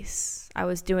peace. I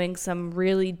was doing some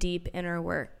really deep inner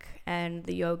work, and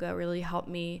the yoga really helped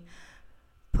me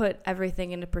put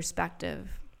everything into perspective.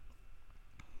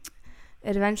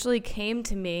 It eventually came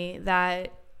to me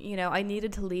that, I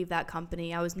needed to leave that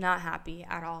company. I was not happy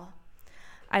at all.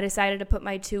 I decided to put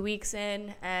my 2 weeks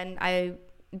in, and I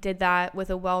did that with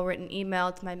a well-written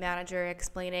email to my manager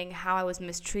explaining how I was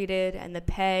mistreated and the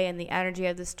pay and the energy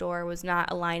of the store was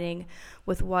not aligning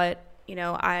with what,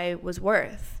 I was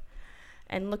worth.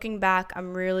 And looking back,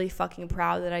 I'm really fucking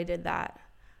proud that I did that.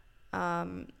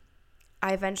 I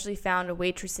eventually found a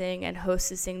waitressing and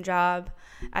hostessing job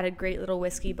at a great little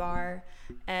whiskey bar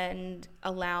and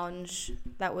a lounge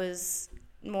that was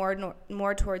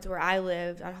more towards where I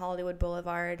lived on Hollywood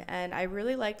Boulevard, and I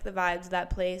really liked the vibes of that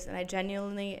place, and I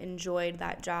genuinely enjoyed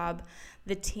that job.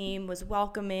 The team was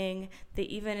welcoming. They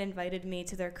even invited me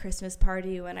to their Christmas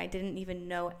party when I didn't even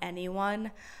know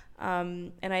anyone,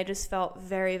 and I just felt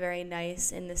very, very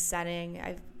nice in this setting.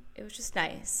 It was just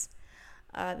nice.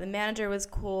 The manager was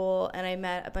cool, and I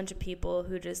met a bunch of people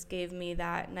who just gave me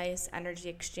that nice energy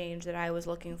exchange that I was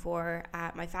looking for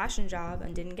at my fashion job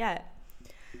and didn't get.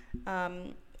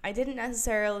 I didn't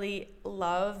necessarily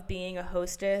love being a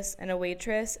hostess and a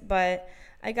waitress, but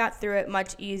I got through it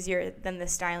much easier than the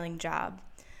styling job.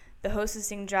 The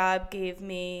hostessing job gave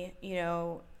me,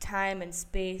 time and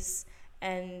space,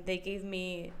 and they gave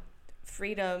me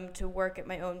freedom to work at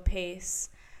my own pace.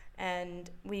 and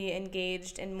we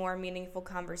engaged in more meaningful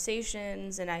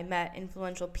conversations, and I met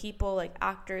influential people like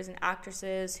actors and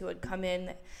actresses who would come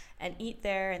in and eat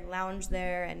there and lounge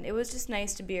there, and it was just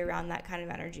nice to be around that kind of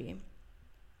energy.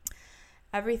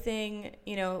 Everything,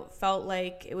 felt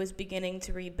like it was beginning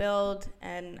to rebuild,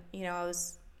 and, I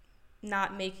was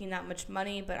not making that much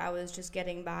money, but I was just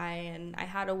getting by, and I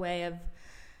had a way of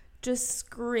just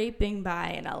scraping by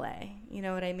in LA. You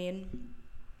know what I mean?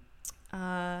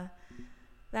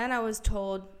 Then I was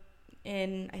told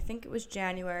in, I think it was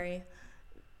January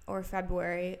or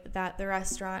February, that the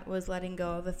restaurant was letting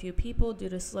go of a few people due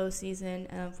to slow season,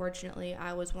 and unfortunately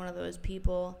I was one of those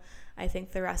people. I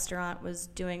think the restaurant was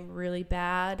doing really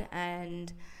bad,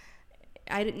 and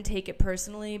I didn't take it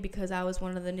personally because I was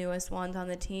one of the newest ones on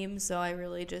the team, so I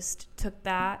really just took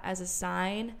that as a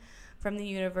sign from the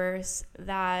universe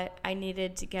that I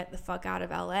needed to get the fuck out of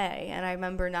LA. And I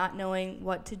remember not knowing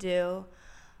what to do.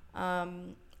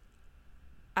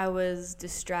 I was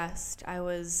distressed. I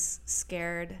was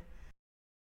scared.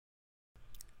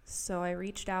 So I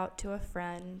reached out to a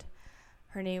friend.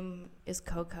 Her name is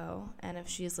Coco, and if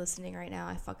she's listening right now,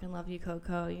 I fucking love you,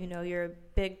 Coco. You're a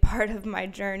big part of my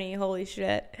journey. Holy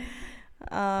shit.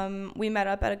 We met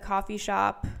up at a coffee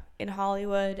shop in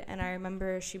Hollywood, and I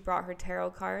remember she brought her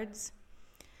tarot cards,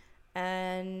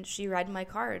 and she read my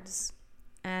cards,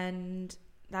 and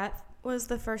that was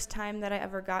the first time that I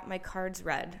ever got my cards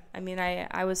read. I mean,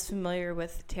 I was familiar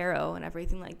with tarot and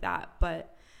everything like that,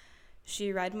 but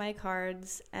she read my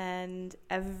cards and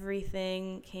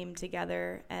everything came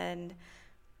together, and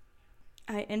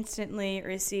I instantly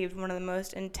received one of the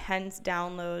most intense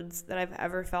downloads that I've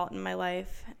ever felt in my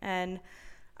life, and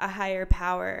a higher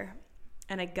power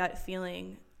and a gut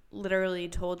feeling literally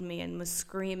told me and was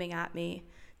screaming at me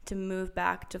to move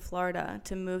back to Florida,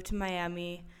 to move to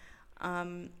Miami.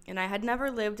 And I had never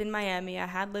lived in Miami. I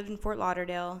had lived in Fort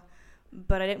Lauderdale,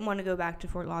 but I didn't want to go back to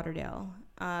Fort Lauderdale.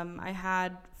 I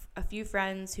had a few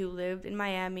friends who lived in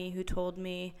Miami who told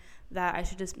me that I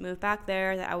should just move back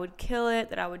there, that I would kill it,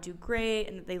 that I would do great,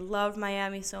 and that they loved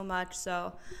Miami so much.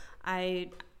 So I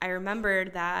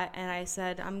remembered that, and I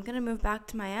said, I'm going to move back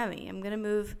to Miami. I'm going to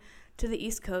move to the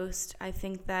East Coast. I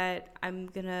think that I'm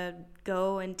going to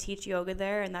go and teach yoga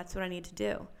there, and that's what I need to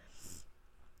do.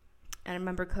 And I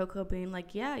remember Coco being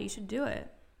like, yeah, you should do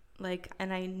it.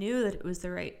 And I knew that it was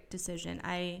the right decision.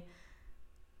 I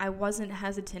wasn't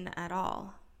hesitant at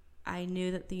all. I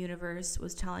knew that the universe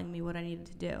was telling me what I needed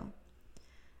to do.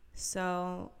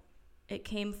 So it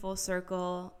came full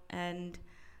circle, and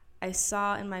I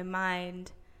saw in my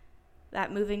mind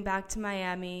that moving back to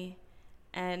Miami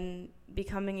and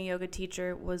becoming a yoga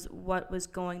teacher was what was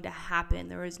going to happen.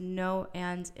 There was no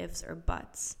ands, ifs, or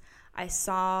buts. I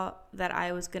saw that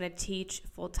I was going to teach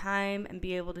full time and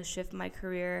be able to shift my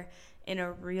career in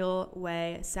a real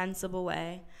way, a sensible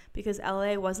way, because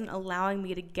LA wasn't allowing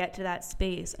me to get to that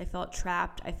space. I felt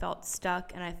trapped, I felt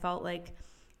stuck, and I felt like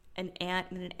an ant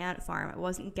in an ant farm. I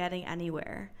wasn't getting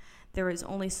anywhere. There was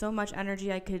only so much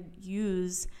energy I could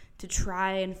use to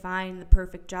try and find the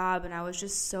perfect job, and I was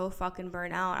just so fucking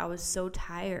burnt out. I was so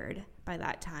tired by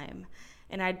that time.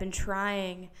 And I'd been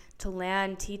trying to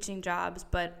land teaching jobs,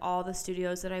 but all the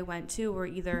studios that I went to were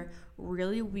either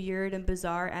really weird and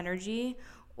bizarre energy,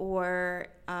 or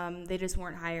they just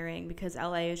weren't hiring because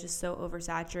LA is just so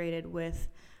oversaturated with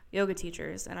yoga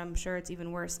teachers. And I'm sure it's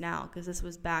even worse now because this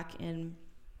was back in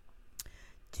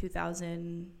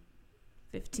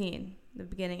 2015, the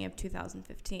beginning of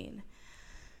 2015.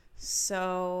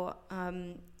 So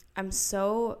I'm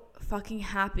so fucking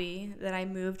happy that I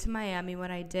moved to Miami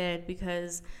when I did,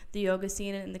 because the yoga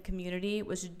scene in the community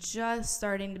was just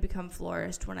starting to become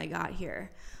flourished when I got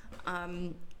here.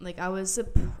 I was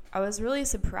really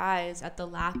surprised at the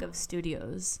lack of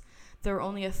studios. There were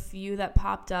only a few that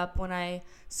popped up when I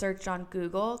searched on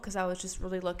Google, because I was just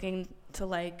really looking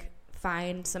to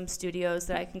find some studios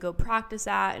that I can go practice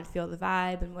at and feel the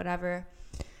vibe and whatever.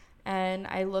 And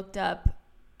I looked up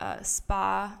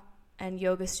spa and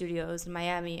yoga studios in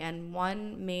Miami, and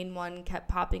one main one kept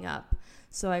popping up.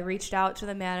 So I reached out to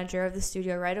the manager of the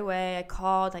studio right away. I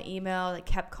called, I emailed, I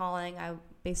kept calling. I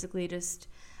basically just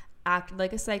acted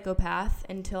like a psychopath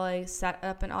until I set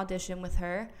up an audition with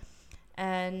her,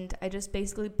 and I just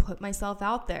basically put myself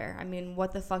out there. I mean,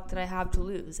 what the fuck did I have to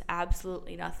lose?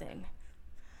 Absolutely nothing.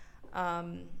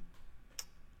 I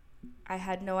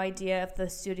had no idea if the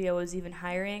studio was even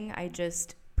hiring. I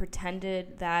just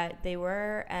pretended that they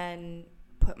were and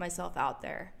put myself out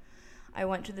there. I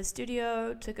went to the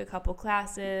studio, took a couple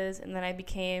classes, and then I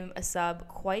became a sub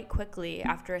quite quickly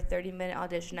after a 30-minute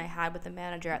audition I had with the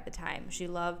manager at the time. She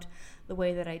loved the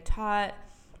way that I taught.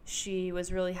 she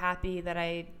was really happy that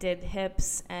I did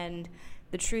hips, and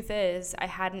the truth is I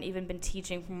hadn't even been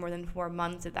teaching for more than 4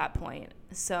 months at that point.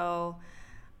 So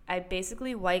I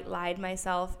basically white lied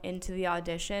myself into the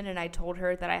audition, and I told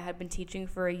her that I had been teaching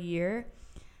for a year.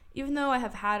 Even though I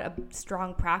have had a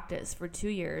strong practice for 2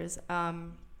 years,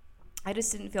 I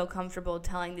just didn't feel comfortable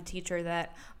telling the teacher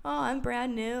that, oh, I'm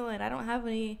brand new and I don't have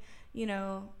any,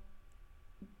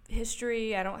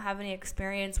 history. I don't have any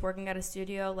experience working at a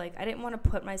studio. Like, I didn't want to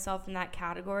put myself in that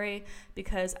category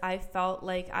because I felt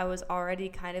like I was already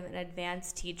kind of an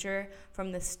advanced teacher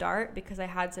from the start because I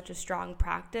had such a strong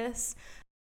practice.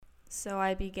 So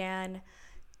I began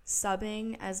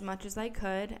subbing as much as I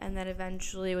could, and then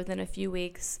eventually within a few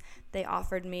weeks they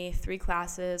offered me 3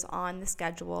 classes on the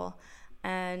schedule,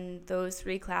 and those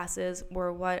 3 classes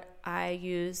were what I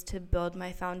used to build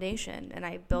my foundation. And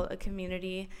I built a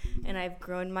community, and I've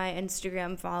grown my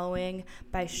Instagram following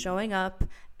by showing up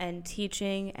and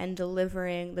teaching and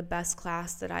delivering the best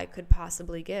class that I could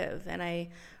possibly give. And I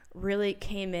really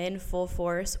came in full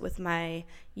force with my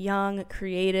young,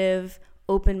 creative,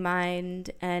 open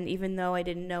mind, and even though I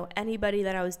didn't know anybody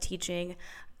that I was teaching,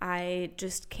 I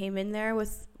just came in there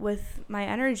with my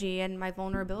energy and my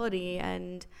vulnerability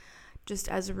and just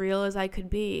as real as I could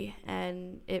be,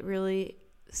 and it really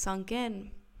sunk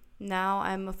in. Now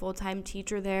I'm a full-time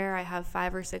teacher there. I have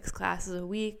 5 or 6 classes a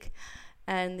week,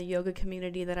 and the yoga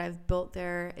community that I've built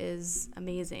there is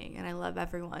amazing, and I love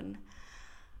everyone.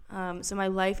 So my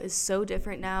life is so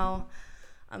different now.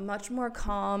 I'm much more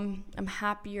calm. I'm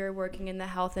happier working in the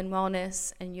health and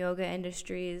wellness and yoga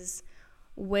industries,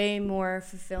 way more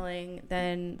fulfilling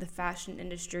than the fashion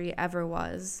industry ever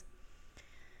was.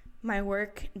 My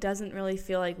work doesn't really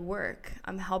feel like work.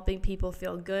 I'm helping people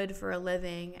feel good for a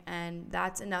living, and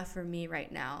that's enough for me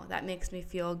right now. That makes me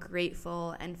feel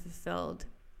grateful and fulfilled.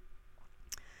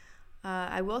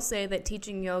 I will say that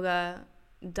teaching yoga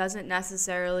doesn't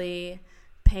necessarily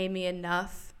pay me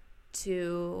enough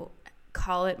to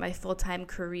call it my full-time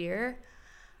career,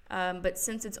 but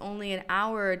since it's only an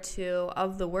hour or 2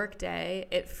 of the workday,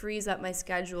 it frees up my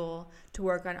schedule to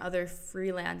work on other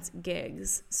freelance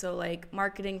gigs. So like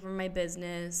marketing for my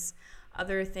business,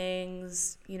 other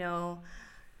things,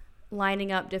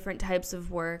 lining up different types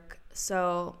of work.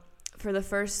 So for the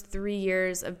first 3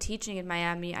 years of teaching in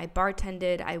Miami, I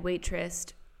bartended, I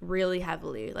waitressed really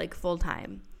heavily, like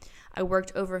full-time. I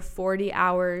worked over 40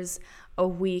 hours a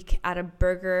week at a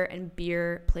burger and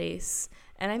beer place,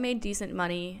 and I made decent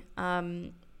money.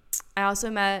 I also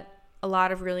met a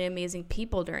lot of really amazing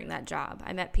people during that job.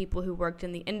 I met people who worked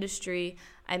in the industry.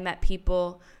 I met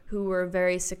people who were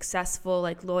very successful,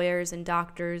 like lawyers and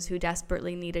doctors who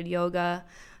desperately needed yoga.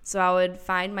 So I would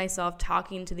find myself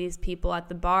talking to these people at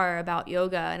the bar about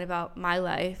yoga and about my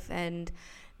life, and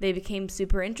they became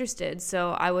super interested.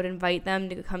 So I would invite them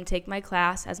to come take my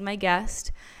class as my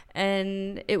guest.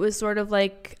 And it was sort of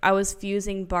like I was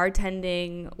fusing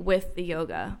bartending with the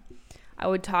yoga. I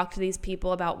would talk to these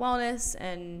people about wellness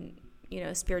and,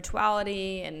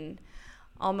 spirituality, and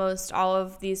almost all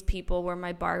of these people were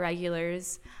my bar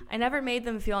regulars. I never made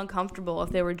them feel uncomfortable if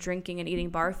they were drinking and eating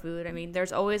bar food. I mean,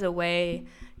 there's always a way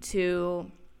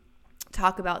to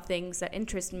talk about things that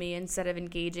interest me instead of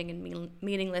engaging in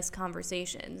meaningless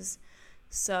conversations.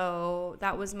 So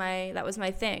that was my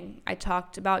thing. I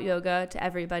talked about yoga to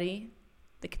everybody,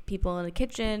 the people in the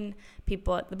kitchen,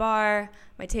 people at the bar,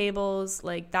 my tables.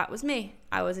 Like, that was me.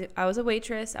 I was a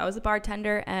waitress, I was a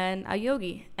bartender, and a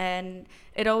yogi. And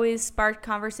it always sparked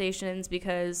conversations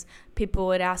because people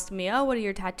would ask me, oh, what do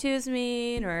your tattoos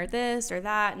mean, or this or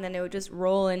that, and then it would just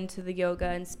roll into the yoga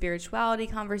and spirituality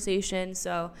conversation.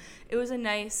 So it was a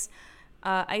nice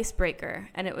icebreaker,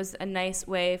 and it was a nice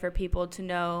way for people to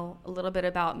know a little bit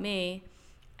about me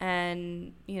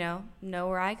and, know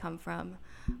where I come from.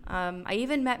 I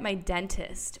even met my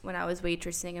dentist when I was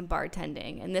waitressing and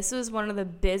bartending, and this was one of the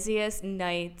busiest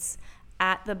nights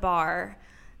at the bar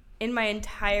in my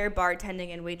entire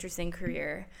bartending and waitressing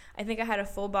career. I think I had a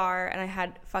full bar, and I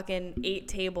had fucking 8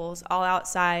 tables all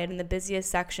outside in the busiest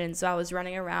section, so I was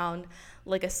running around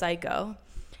like a psycho.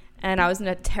 And I was in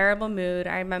a terrible mood.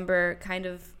 I remember kind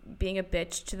of being a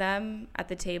bitch to them at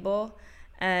the table,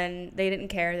 and they didn't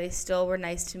care. They still were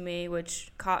nice to me,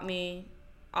 which caught me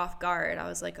off guard. I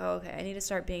was like, oh, okay, I need to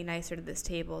start being nicer to this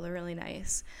table. They're really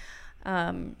nice.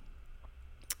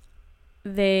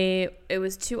 It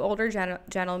was 2 older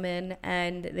gentlemen,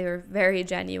 and they were very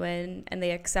genuine, and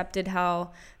they accepted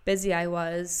how busy I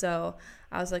was. So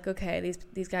I was like, okay,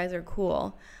 these guys are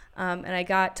cool. And I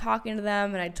got talking to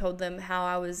them, and I told them how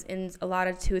I was in a lot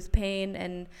of tooth pain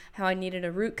and how I needed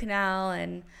a root canal.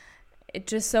 And it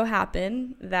just so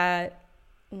happened that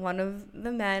one of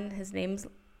the men, his name's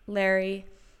Larry.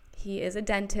 He is a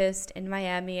dentist in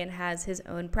Miami and has his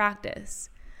own practice.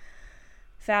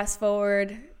 Fast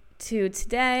forward to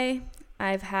today,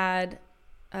 I've had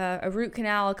a root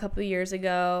canal a couple years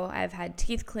ago. I've had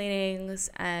teeth cleanings,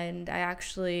 and I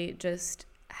actually just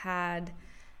had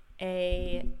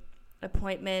a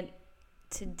appointment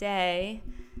today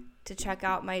to check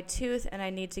out my tooth, and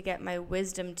I need to get my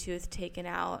wisdom tooth taken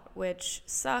out, which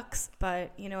sucks,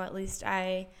 but at least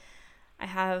I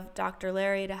have Dr.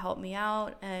 Larry to help me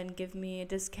out and give me a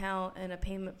discount and a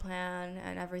payment plan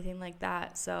and everything like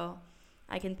that. So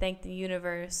I can thank the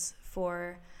universe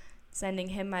for sending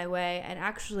him my way. And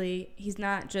actually, he's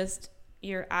not just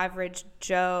your average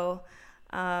Joe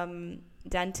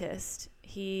dentist.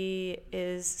 He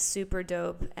is super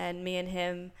dope, and me and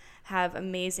him have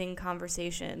amazing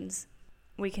conversations.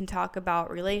 We can talk about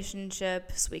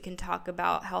relationships, we can talk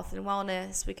about health and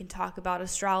wellness, we can talk about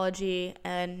astrology,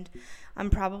 and I'm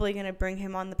probably going to bring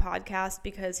him on the podcast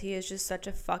because he is just such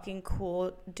a fucking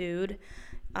cool dude.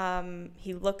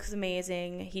 He looks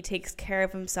amazing. He takes care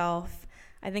of himself.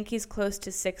 I think he's close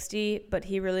to 60, but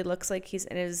he really looks like he's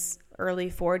in his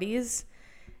early 40s,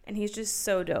 and he's just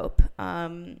so dope.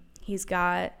 He's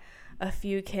got a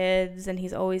few kids, and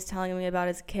he's always telling me about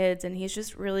his kids, and he's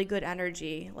just really good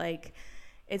energy. Like,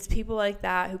 it's people like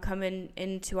that who come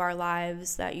into our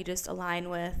lives that you just align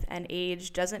with, and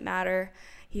age doesn't matter.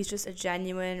 He's just a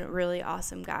genuine, really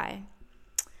awesome guy.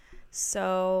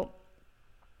 So,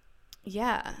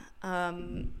 yeah,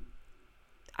 I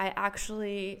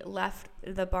actually left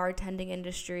the bartending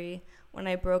industry when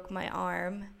I broke my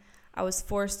arm. I was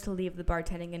forced to leave the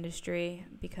bartending industry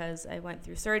because I went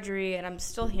through surgery and I'm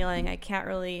still healing. I can't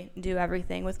really do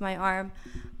everything with my arm,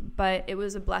 but it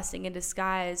was a blessing in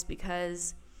disguise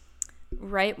because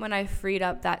right when I freed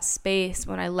up that space,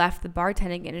 when I left the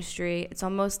bartending industry, it's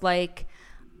almost like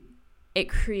it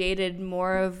created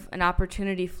more of an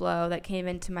opportunity flow that came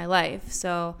into my life.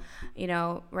 So,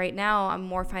 right now I'm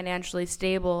more financially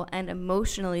stable and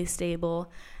emotionally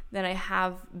stable than I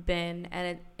have been,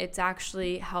 and it's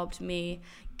actually helped me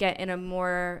get in a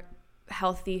more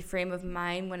healthy frame of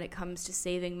mind when it comes to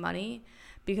saving money,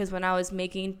 because when I was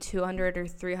making $200 or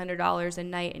 $300 a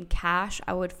night in cash,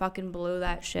 I would fucking blow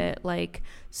that shit like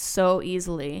so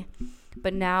easily.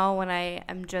 But now when I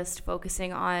am just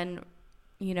focusing on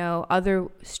other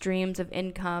streams of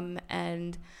income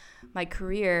and my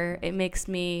career, it makes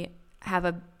me have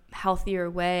a healthier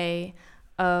way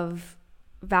of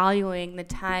valuing the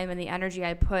time and the energy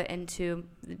I put into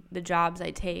the jobs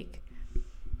I take.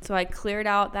 So I cleared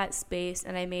out that space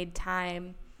and I made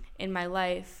time in my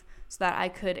life so that I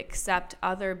could accept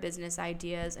other business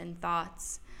ideas and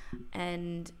thoughts.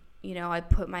 And, I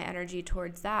put my energy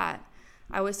towards that.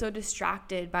 I was so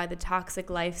distracted by the toxic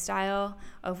lifestyle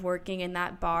of working in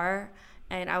that bar,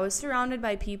 and I was surrounded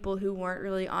by people who weren't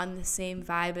really on the same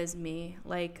vibe as me.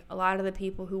 Like, a lot of the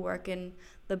people who work in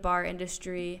the bar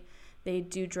industry, they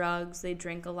do drugs, they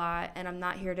drink a lot, and I'm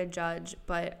not here to judge,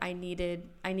 but I needed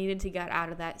to get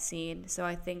out of that scene. So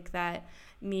I think that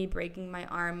me breaking my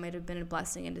arm might have been a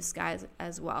blessing in disguise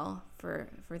as well for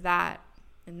that,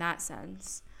 in that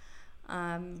sense.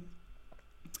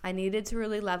 I needed to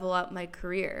really level up my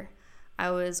career.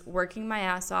 I was working my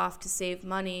ass off to save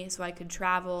money so I could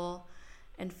travel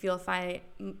and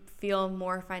feel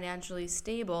more financially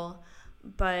stable,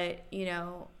 but,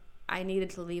 I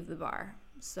needed to leave the bar.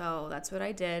 So that's what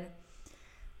I did.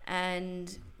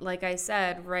 And like I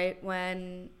said, right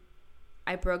when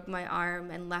I broke my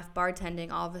arm and left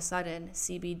bartending, all of a sudden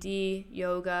CBD,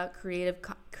 yoga,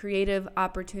 creative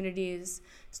opportunities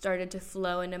started to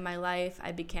flow into my life.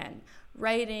 I began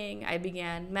writing, I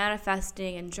began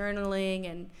manifesting and journaling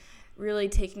and really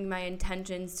taking my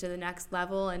intentions to the next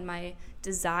level and my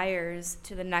desires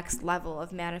to the next level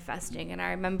of manifesting. And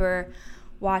I remember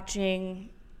watching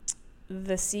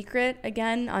The Secret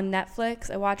again on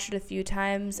Netflix. I watched it a few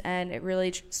times and it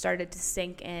really started to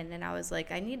sink in, and I was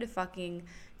like, I need to fucking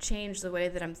change the way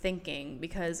that I'm thinking,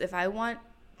 because if I want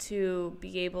to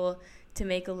be able to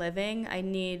make a living, I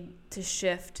need to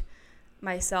shift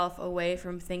myself away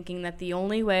from thinking that the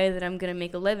only way that I'm going to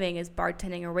make a living is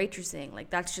bartending or waitressing.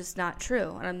 Like, that's just not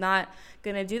true. And I'm not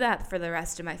going to do that for the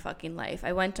rest of my fucking life.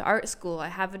 I went to art school. I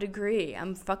have a degree.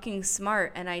 I'm fucking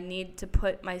smart, and I need to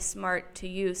put my smart to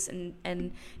use and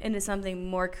into something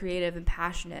more creative and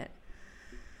passionate.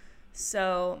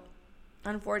 So,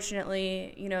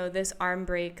 unfortunately, this arm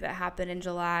break that happened in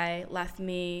July left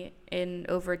me in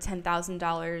over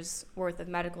 $10,000 worth of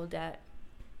medical debt.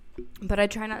 But I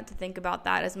try not to think about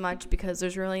that as much because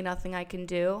there's really nothing I can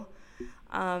do.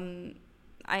 I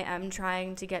am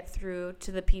trying to get through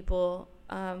to the people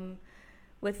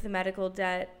with the medical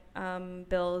debt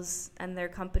bills and their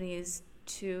companies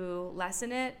to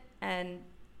lessen it, and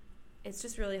it's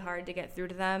just really hard to get through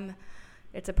to them.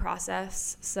 It's a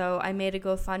process. So I made a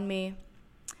GoFundMe.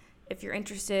 If you're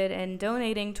interested in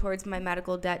donating towards my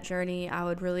medical debt journey, I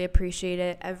would really appreciate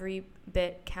it. Every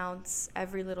bit counts.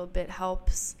 Every little bit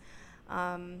helps.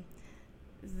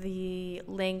 The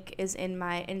link is in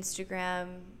my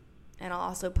Instagram, and I'll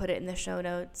also put it in the show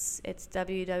notes. It's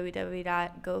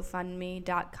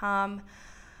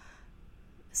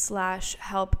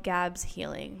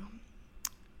www.gofundme.com/helpgabshealing.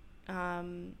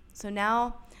 So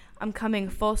now I'm coming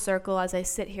full circle as I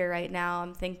sit here right now.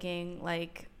 I'm thinking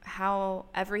like how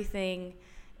everything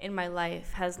in my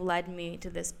life has led me to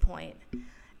this point.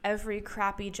 Every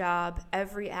crappy job,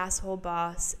 every asshole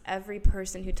boss, every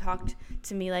person who talked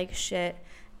to me like shit,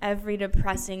 every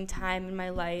depressing time in my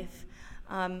life,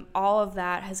 all of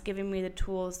that has given me the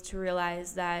tools to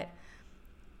realize that,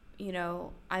 you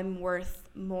know, I'm worth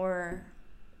more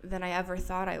than I ever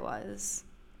thought I was.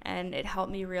 And it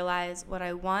helped me realize what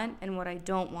I want and what I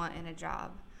don't want in a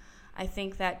job. I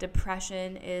think that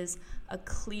depression is a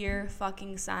clear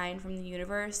fucking sign from the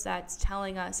universe that's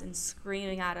telling us and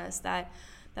screaming at us that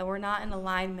we're not in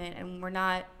alignment and we're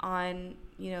not on,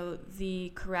 you know,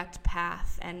 the correct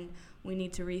path, and we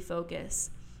need to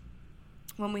refocus.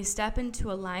 When we step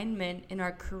into alignment in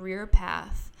our career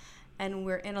path and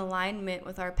we're in alignment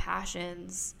with our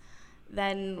passions,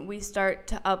 then we start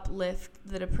to uplift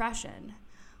the depression.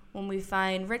 When we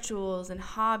find rituals and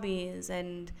hobbies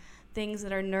and things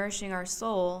that are nourishing our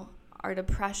soul, our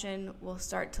depression will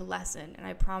start to lessen. And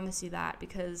I promise you that,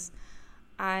 because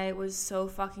I was so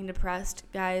fucking depressed,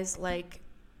 guys. Like,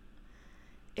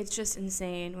 it's just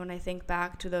insane when I think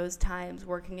back to those times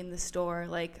working in the store.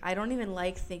 Like, I don't even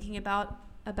like thinking about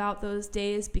those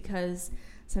days, because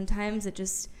sometimes it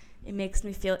makes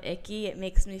me feel icky. It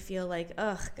makes me feel like,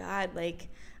 ugh, God, like,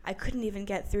 I couldn't even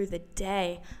get through the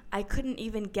day. I couldn't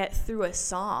even get through a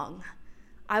song.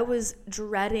 I was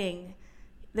dreading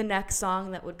the next song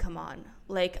that would come on.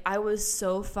 Like, I was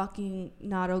so fucking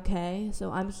not okay.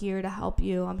 So I'm here to help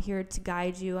you. I'm here to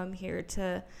guide you. I'm here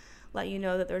to let you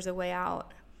know that there's a way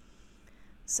out.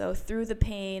 So through the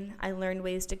pain, I learned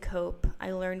ways to cope.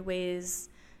 I learned ways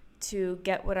to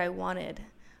get what I wanted.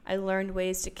 I learned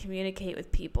ways to communicate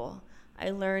with people.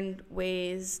 I learned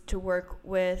ways to work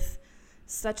with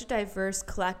such a diverse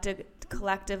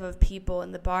collective of people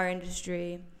in the bar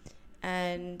industry.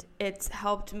 And it's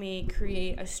helped me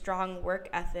create a strong work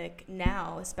ethic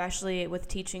now, especially with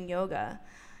teaching yoga.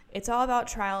 It's all about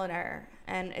trial and error,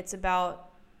 and it's about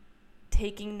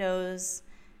taking no's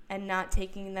and not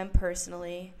taking them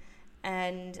personally.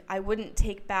 And I wouldn't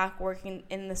take back working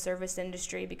in the service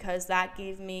industry, because that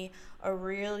gave me a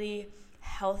really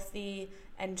healthy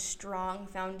and strong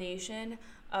foundation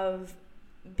of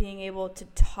being able to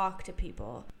talk to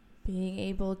people, being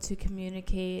able to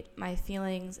communicate my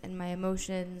feelings and my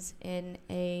emotions in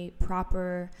a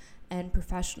proper and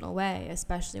professional way,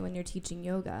 especially when you're teaching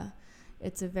yoga.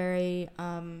 It's a very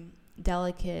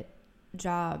delicate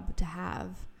job to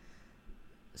have.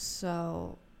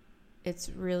 So it's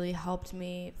really helped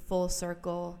me full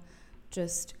circle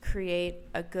just create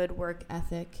a good work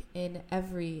ethic in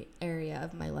every area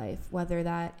of my life, whether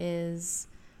that is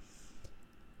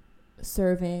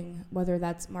serving, whether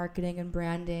that's marketing and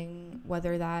branding,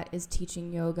 whether that is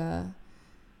teaching yoga.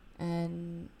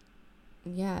 And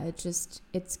yeah,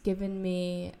 it's given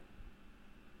me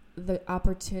the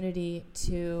opportunity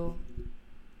to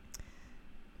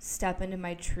step into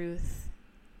my truth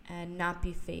and not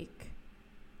be fake.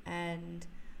 And,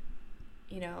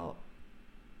 you know,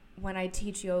 when I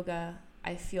teach yoga,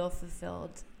 I feel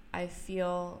fulfilled. I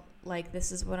feel like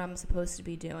this is what I'm supposed to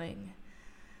be doing.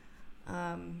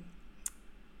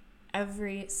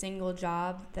 Every single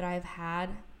job that I've had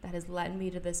that has led me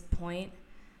to this point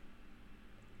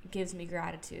gives me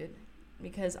gratitude,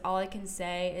 because all I can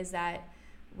say is that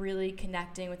really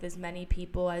connecting with as many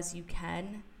people as you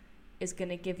can is going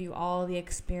to give you all the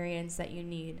experience that you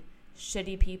need.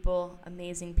 Shitty people,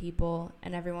 amazing people,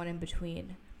 and everyone in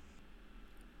between.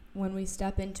 When we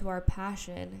step into our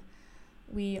passion,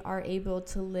 we are able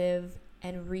to live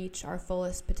and reach our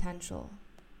fullest potential.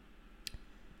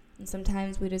 And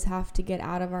sometimes we just have to get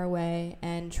out of our way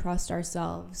and trust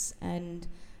ourselves and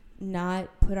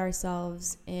not put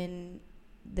ourselves in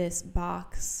this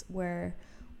box where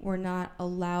we're not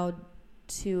allowed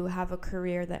to have a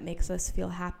career that makes us feel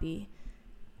happy.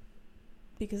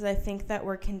 Because I think that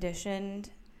we're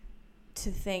conditioned to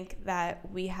think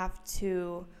that we have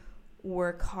to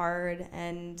work hard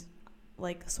and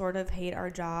like sort of hate our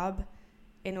job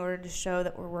in order to show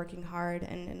that we're working hard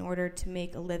and in order to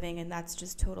make a living, and that's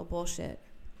just total bullshit.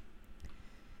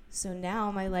 So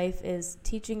now my life is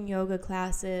teaching yoga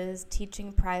classes,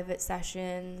 teaching private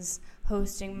sessions,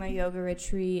 hosting my yoga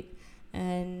retreat,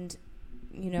 and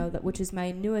which is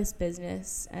my newest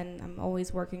business, and I'm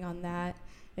always working on that.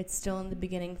 It's still in the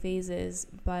beginning phases,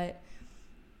 but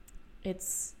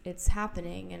it's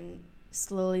happening, and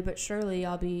slowly but surely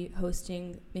I'll be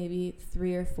hosting maybe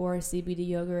 3 or 4 CBD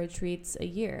yoga retreats a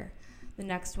year. The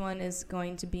next one is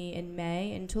going to be in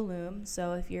May in Tulum,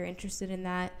 so if you're interested in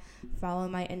that, follow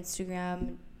my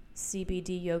Instagram,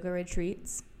 CBD Yoga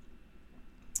Retreats.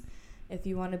 If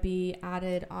you want to be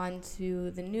added onto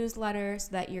the newsletter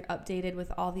so that you're updated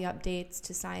with all the updates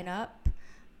to sign up,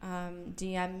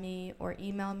 DM me or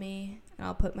email me, and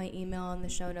I'll put my email in the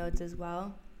show notes as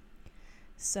well.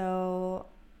 So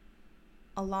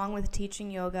along with teaching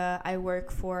yoga, I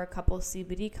work for a couple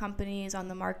CBD companies on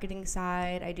the marketing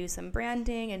side. I do some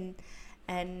branding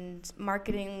and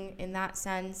marketing in that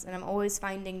sense, and I'm always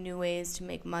finding new ways to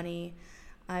make money.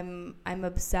 I'm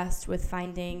obsessed with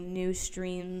finding new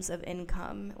streams of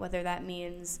income, whether that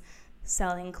means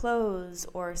selling clothes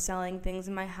or selling things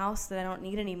in my house that I don't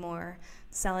need anymore,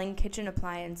 selling kitchen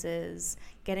appliances,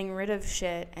 getting rid of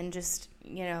shit, and just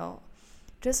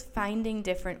finding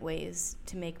different ways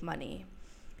to make money.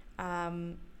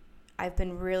 I've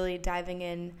been really diving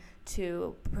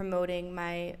into promoting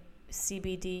my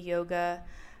CBD yoga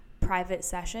private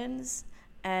sessions.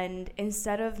 And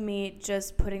instead of me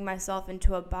just putting myself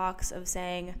into a box of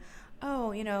saying,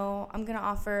 I'm going to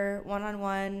offer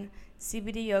one-on-one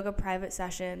CBD yoga private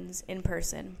sessions in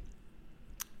person,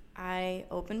 I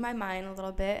opened my mind a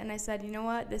little bit and I said, you know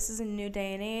what, this is a new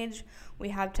day and age. We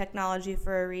have technology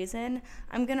for a reason.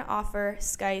 I'm going to offer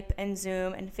Skype and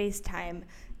Zoom and FaceTime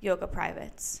yoga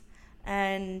privates.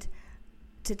 And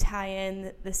to tie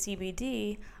in the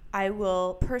CBD, I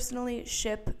will personally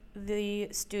ship the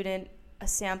student a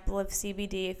sample of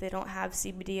CBD if they don't have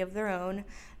CBD of their own,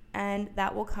 and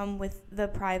that will come with the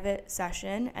private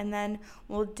session, and then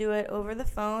we'll do it over the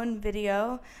phone,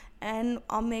 video, and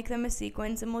I'll make them a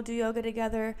sequence and we'll do yoga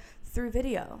together through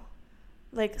video.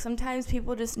 Like, sometimes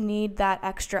people just need that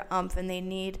extra oomph, and they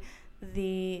need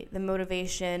the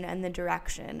motivation and the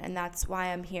direction, and that's why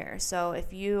I'm here. So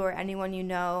if you or anyone you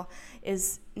know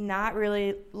is not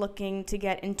really looking to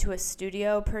get into a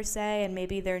studio per se, and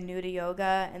maybe they're new to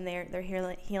yoga and they're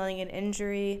healing an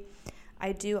injury,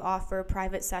 I do offer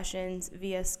private sessions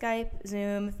via Skype,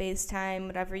 Zoom, FaceTime,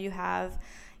 whatever you have.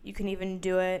 You can even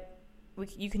do it.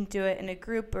 You can do it in a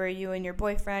group, or you and your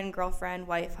boyfriend, girlfriend,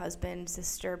 wife, husband,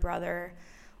 sister, brother,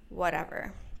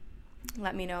 whatever.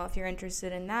 Let me know if you're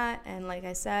interested in that, and like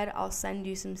I said, I'll send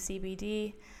you some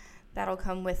CBD that'll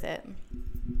come with it.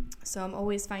 So I'm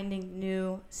always finding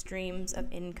new streams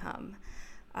of income.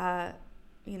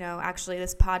 Actually,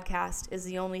 this podcast is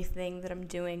the only thing that I'm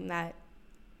doing that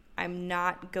I'm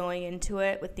not going into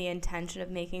it with the intention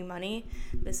of making money.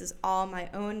 This is all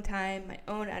my own time, my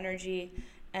own energy,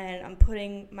 and I'm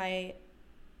putting my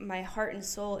heart and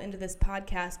soul into this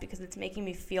podcast because it's making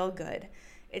me feel good.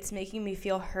 It's making me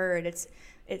feel heard. It's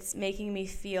making me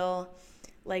feel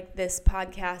like this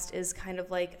podcast is kind of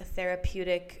like a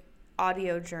therapeutic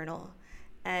audio journal.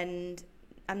 And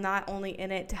I'm not only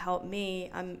in it to help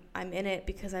me, I'm in it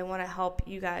because I want to help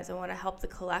you guys. I want to help the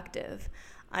collective.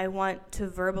 I want to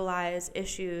verbalize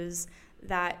issues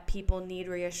that people need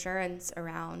reassurance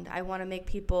around. I want to make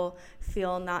people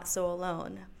feel not so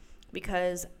alone,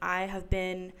 because I have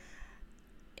been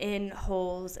in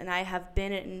holes, and I have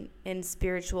been in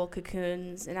spiritual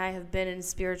cocoons, and I have been in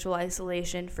spiritual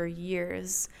isolation for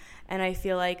years, and I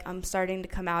feel like I'm starting to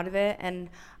come out of it, and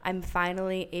I'm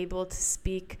finally able to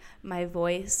speak my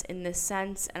voice in this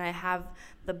sense, and I have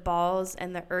the balls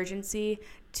and the urgency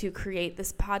to create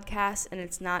this podcast, and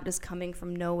it's not just coming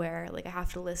from nowhere. Like, I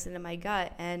have to listen to my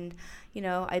gut, and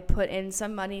I put in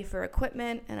some money for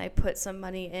equipment, and I put some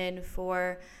money in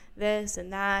for this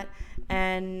and that,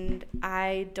 and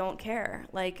I don't care.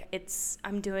 Like,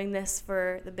 I'm doing this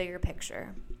for the bigger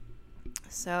picture.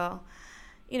 So,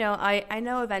 I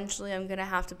know eventually I'm gonna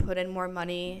have to put in more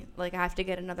money. Like, I have to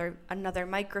get another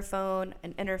microphone,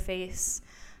 an interface,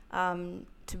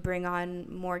 to bring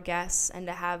on more guests, and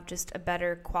to have just a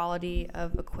better quality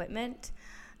of equipment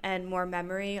and more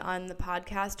memory on the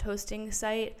podcast hosting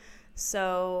site.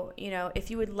 So, if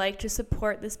you would like to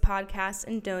support this podcast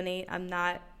and donate, I'm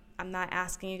not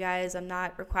asking you guys, I'm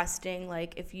not requesting.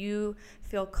 Like, if you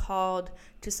feel called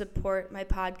to support my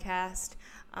podcast,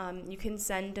 you can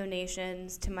send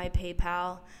donations to my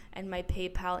PayPal, and my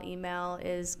PayPal email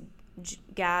is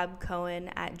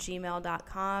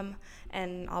gabcohen@gmail.com,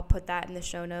 and I'll put that in the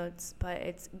show notes. But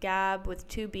it's Gab with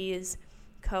 2 B's,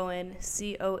 Cohen,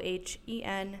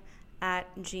 Cohen,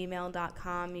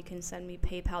 gmail.com. You can send me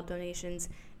PayPal donations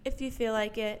if you feel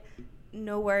like it.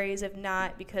 No worries if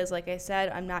not, because like I said,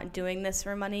 I'm not doing this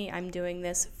for money. I'm doing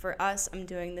this for us. I'm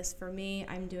doing this for me.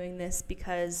 I'm doing this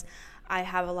because I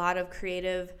have a lot of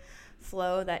creative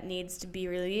flow that needs to be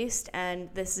released, and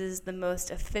this is the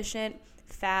most efficient,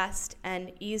 fast,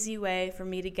 and easy way for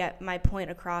me to get my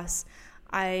point across.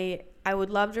 I would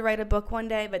love to write a book one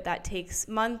day, but that takes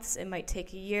months. It might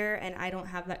take a year, and I don't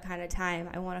have that kind of time.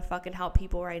 I want to fucking help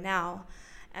people right now,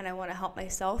 and I want to help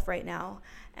myself right now,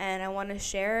 and I want to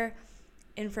share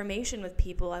information with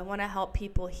people. I want to help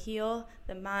people heal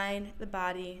the mind, the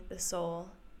body, the soul,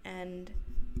 and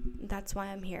that's why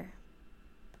I'm here.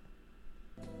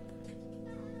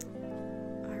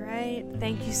 All right.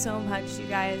 Thank you so much, you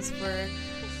guys, for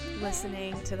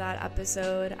listening to that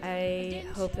episode. I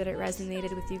hope that it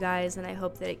resonated with you guys, and I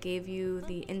hope that it gave you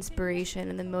the inspiration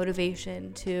and the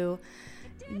motivation to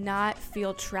not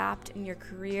feel trapped in your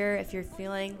career. If you're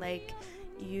feeling like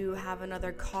you have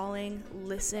another calling,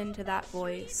 listen to that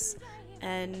voice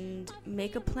and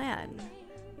make a plan.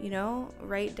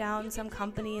 Write down some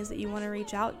companies that you want to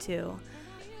reach out to.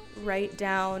 Write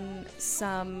down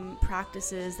some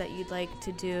practices that you'd like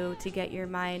to do to get your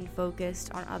mind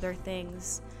focused on other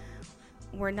things.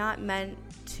 We're not meant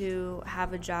to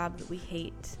have a job that we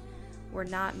hate. We're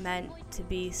not meant to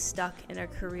be stuck in a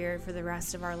career for the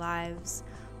rest of our lives.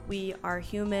 We are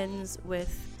humans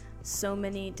with so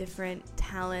many different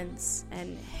talents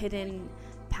and hidden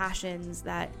passions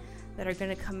that are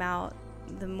going to come out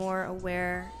the more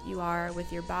aware you are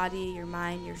with your body, your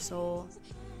mind, your soul,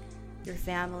 your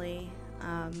family.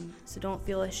 So don't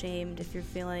feel ashamed if you're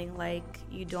feeling like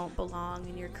you don't belong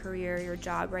in your career, your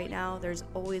job right now. There's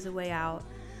always a way out.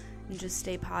 And just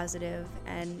stay positive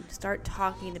and start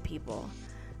talking to people.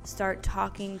 Start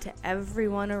talking to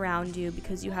everyone around you,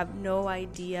 because you have no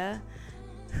idea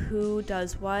who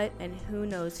does what and who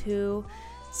knows who.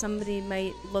 Somebody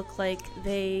might look like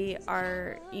they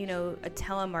are, a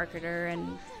telemarketer,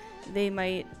 and they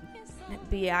might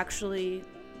be actually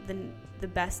the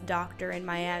best doctor in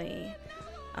Miami.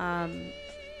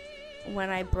 When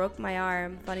I broke my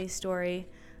arm, funny story,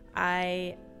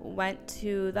 I went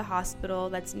to the hospital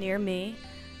that's near me,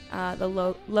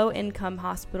 the low income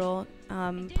hospital,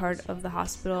 part of the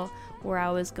hospital where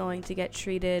I was going to get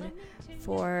treated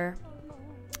for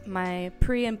my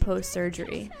pre and post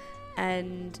surgery,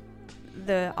 and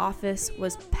the office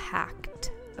was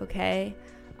packed. Okay,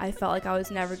 I felt like I was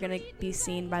never going to be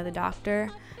seen by the doctor,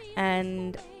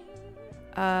 and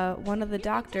one of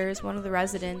the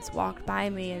residents walked by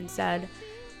me and said,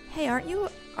 "Hey, aren't you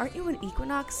an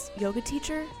Equinox yoga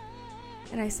teacher?"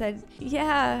 And I said,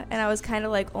 "Yeah." And I was kind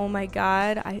of like, oh my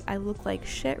God, I look like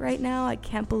shit right now. I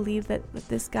can't believe that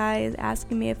this guy is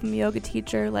asking me if I'm a yoga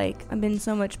teacher. Like, I'm in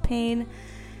so much pain.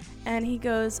 And he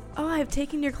goes, "Oh, I've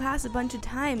taken your class a bunch of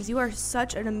times. You are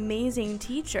such an amazing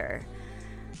teacher."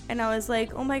 And I was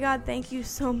like, oh my God, thank you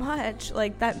so much.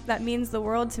 Like, that means the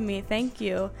world to me. Thank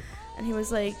you. And he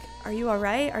was like, "Are you all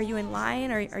right? Are you in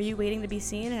line? Are you waiting to be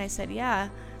seen?" And I said, "Yeah."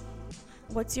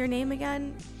 "What's your name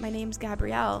again?" "My name's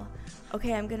Gabrielle."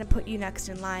 "Okay, I'm going to put you next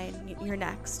in line. You're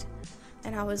next."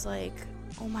 And I was like,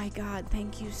 oh my God,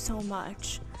 thank you so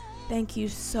much. Thank you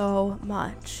so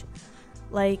much.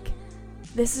 Like,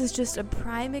 this is just a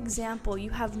prime example. You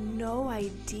have no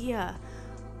idea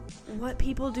what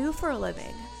people do for a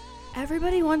living.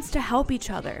 Everybody wants to help each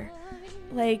other.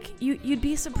 Like, you'd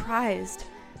be surprised.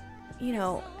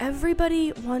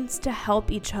 Everybody wants to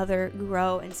help each other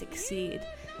grow and succeed.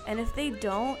 And if they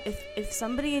don't, if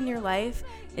somebody in your life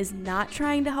is not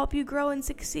trying to help you grow and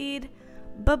succeed,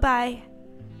 bye-bye.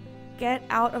 Get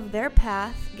out of their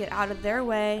path, get out of their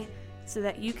way, so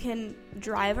that you can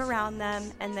drive around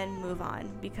them and then move on.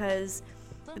 Because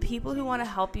the people who want to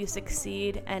help you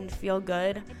succeed and feel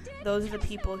good, those are the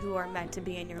people who are meant to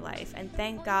be in your life. And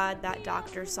thank God that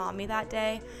doctor saw me that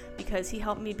day, because he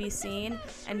helped me be seen.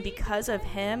 And because of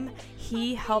him,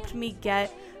 he helped me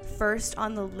get first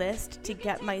on the list to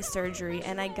get my surgery.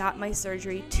 And I got my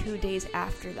surgery 2 days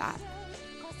after that.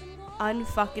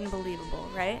 Unfucking believable,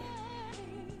 right?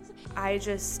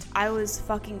 I was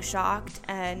fucking shocked,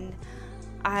 and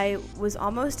I was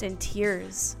almost in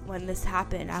tears when this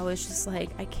happened. I was just like,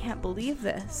 I can't believe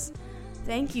this.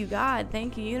 Thank you, God.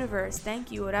 Thank you, universe.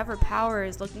 Thank you, whatever power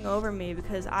is looking over me,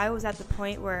 because I was at the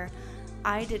point where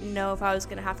I didn't know if I was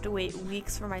going to have to wait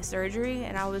weeks for my surgery,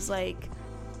 and I was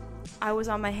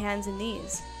on my hands and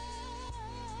knees.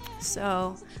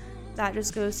 So that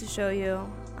just goes to show you,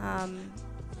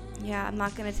 I'm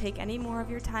not going to take any more of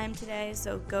your time today,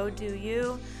 so go do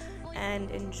you.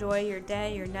 And enjoy your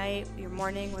day, your night, your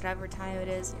morning, whatever time it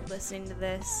is you're listening to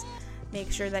this.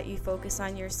 Make sure that you focus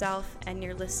on yourself and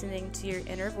you're listening to your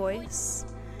inner voice.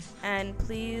 And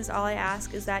please, all I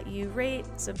ask is that you rate,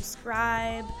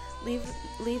 subscribe,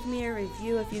 leave me a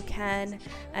review if you can.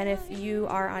 And if you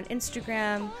are on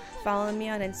Instagram, follow me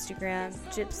on Instagram,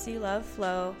 Gypsy Love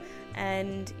Flow.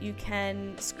 And you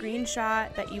can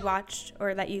screenshot that you watched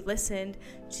or that you listened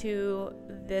to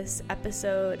this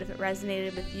episode. If it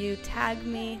resonated with you, tag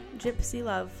me, Gypsy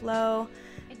Love Flow,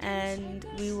 and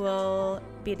we will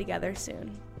be together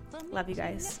soon. Love you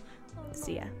guys.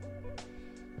 See ya.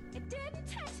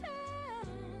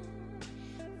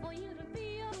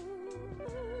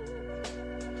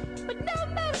 But now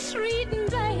I'm sweet and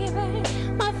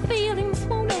baby, my feelings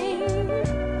won't end.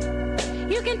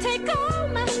 You can take all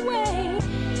my way,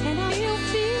 and I will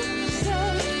feel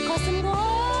so, 'cause I'm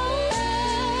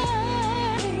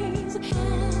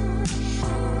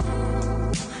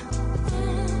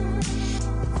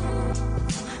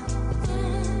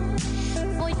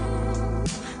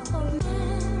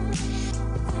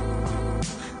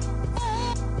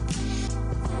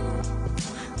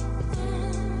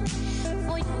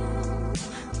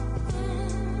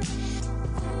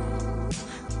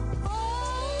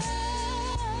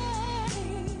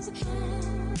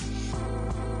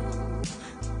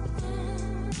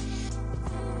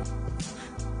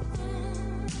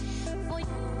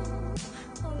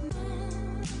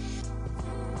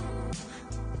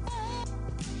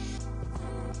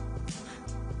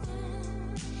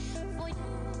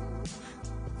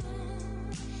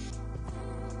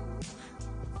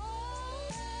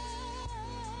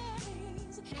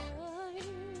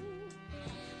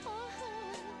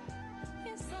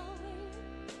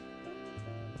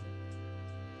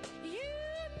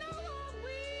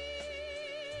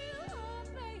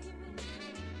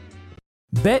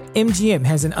BetMGM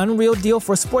has an unreal deal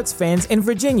for sports fans in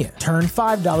Virginia. Turn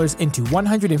 $5 into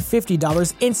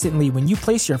 $150 instantly when you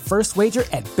place your first wager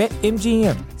at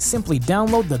BetMGM. Simply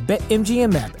download the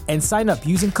BetMGM app and sign up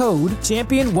using code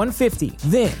Champion150.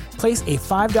 Then, place a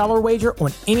 $5 wager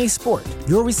on any sport.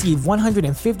 You'll receive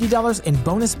 $150 in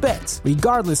bonus bets,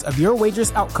 regardless of your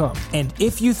wager's outcome. And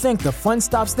if you think the fun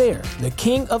stops there, the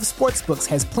king of sportsbooks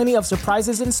has plenty of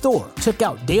surprises in store. Check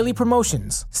out daily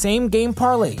promotions, same-game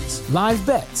parlays, live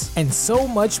bets, and so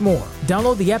much more.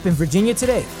 Download the app in Virginia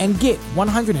today and get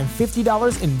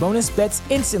 $150 in bonus bets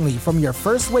instantly from your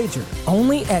first wager.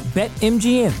 Only at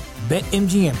BetMGM.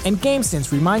 BetMGM and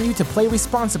GameSense remind you to play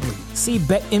responsibly. See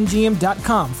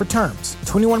BetMGM.com for terms.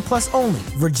 21 plus only.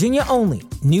 Virginia only.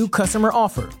 New customer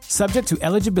offer. Subject to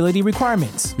eligibility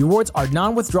requirements. Rewards are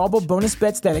non-withdrawable bonus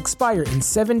bets that expire in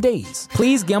 7 days.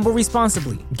 Please gamble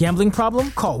responsibly. Gambling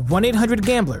problem? Call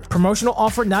 1-800-GAMBLER. Promotional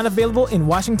offer not available in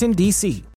Washington, D.C.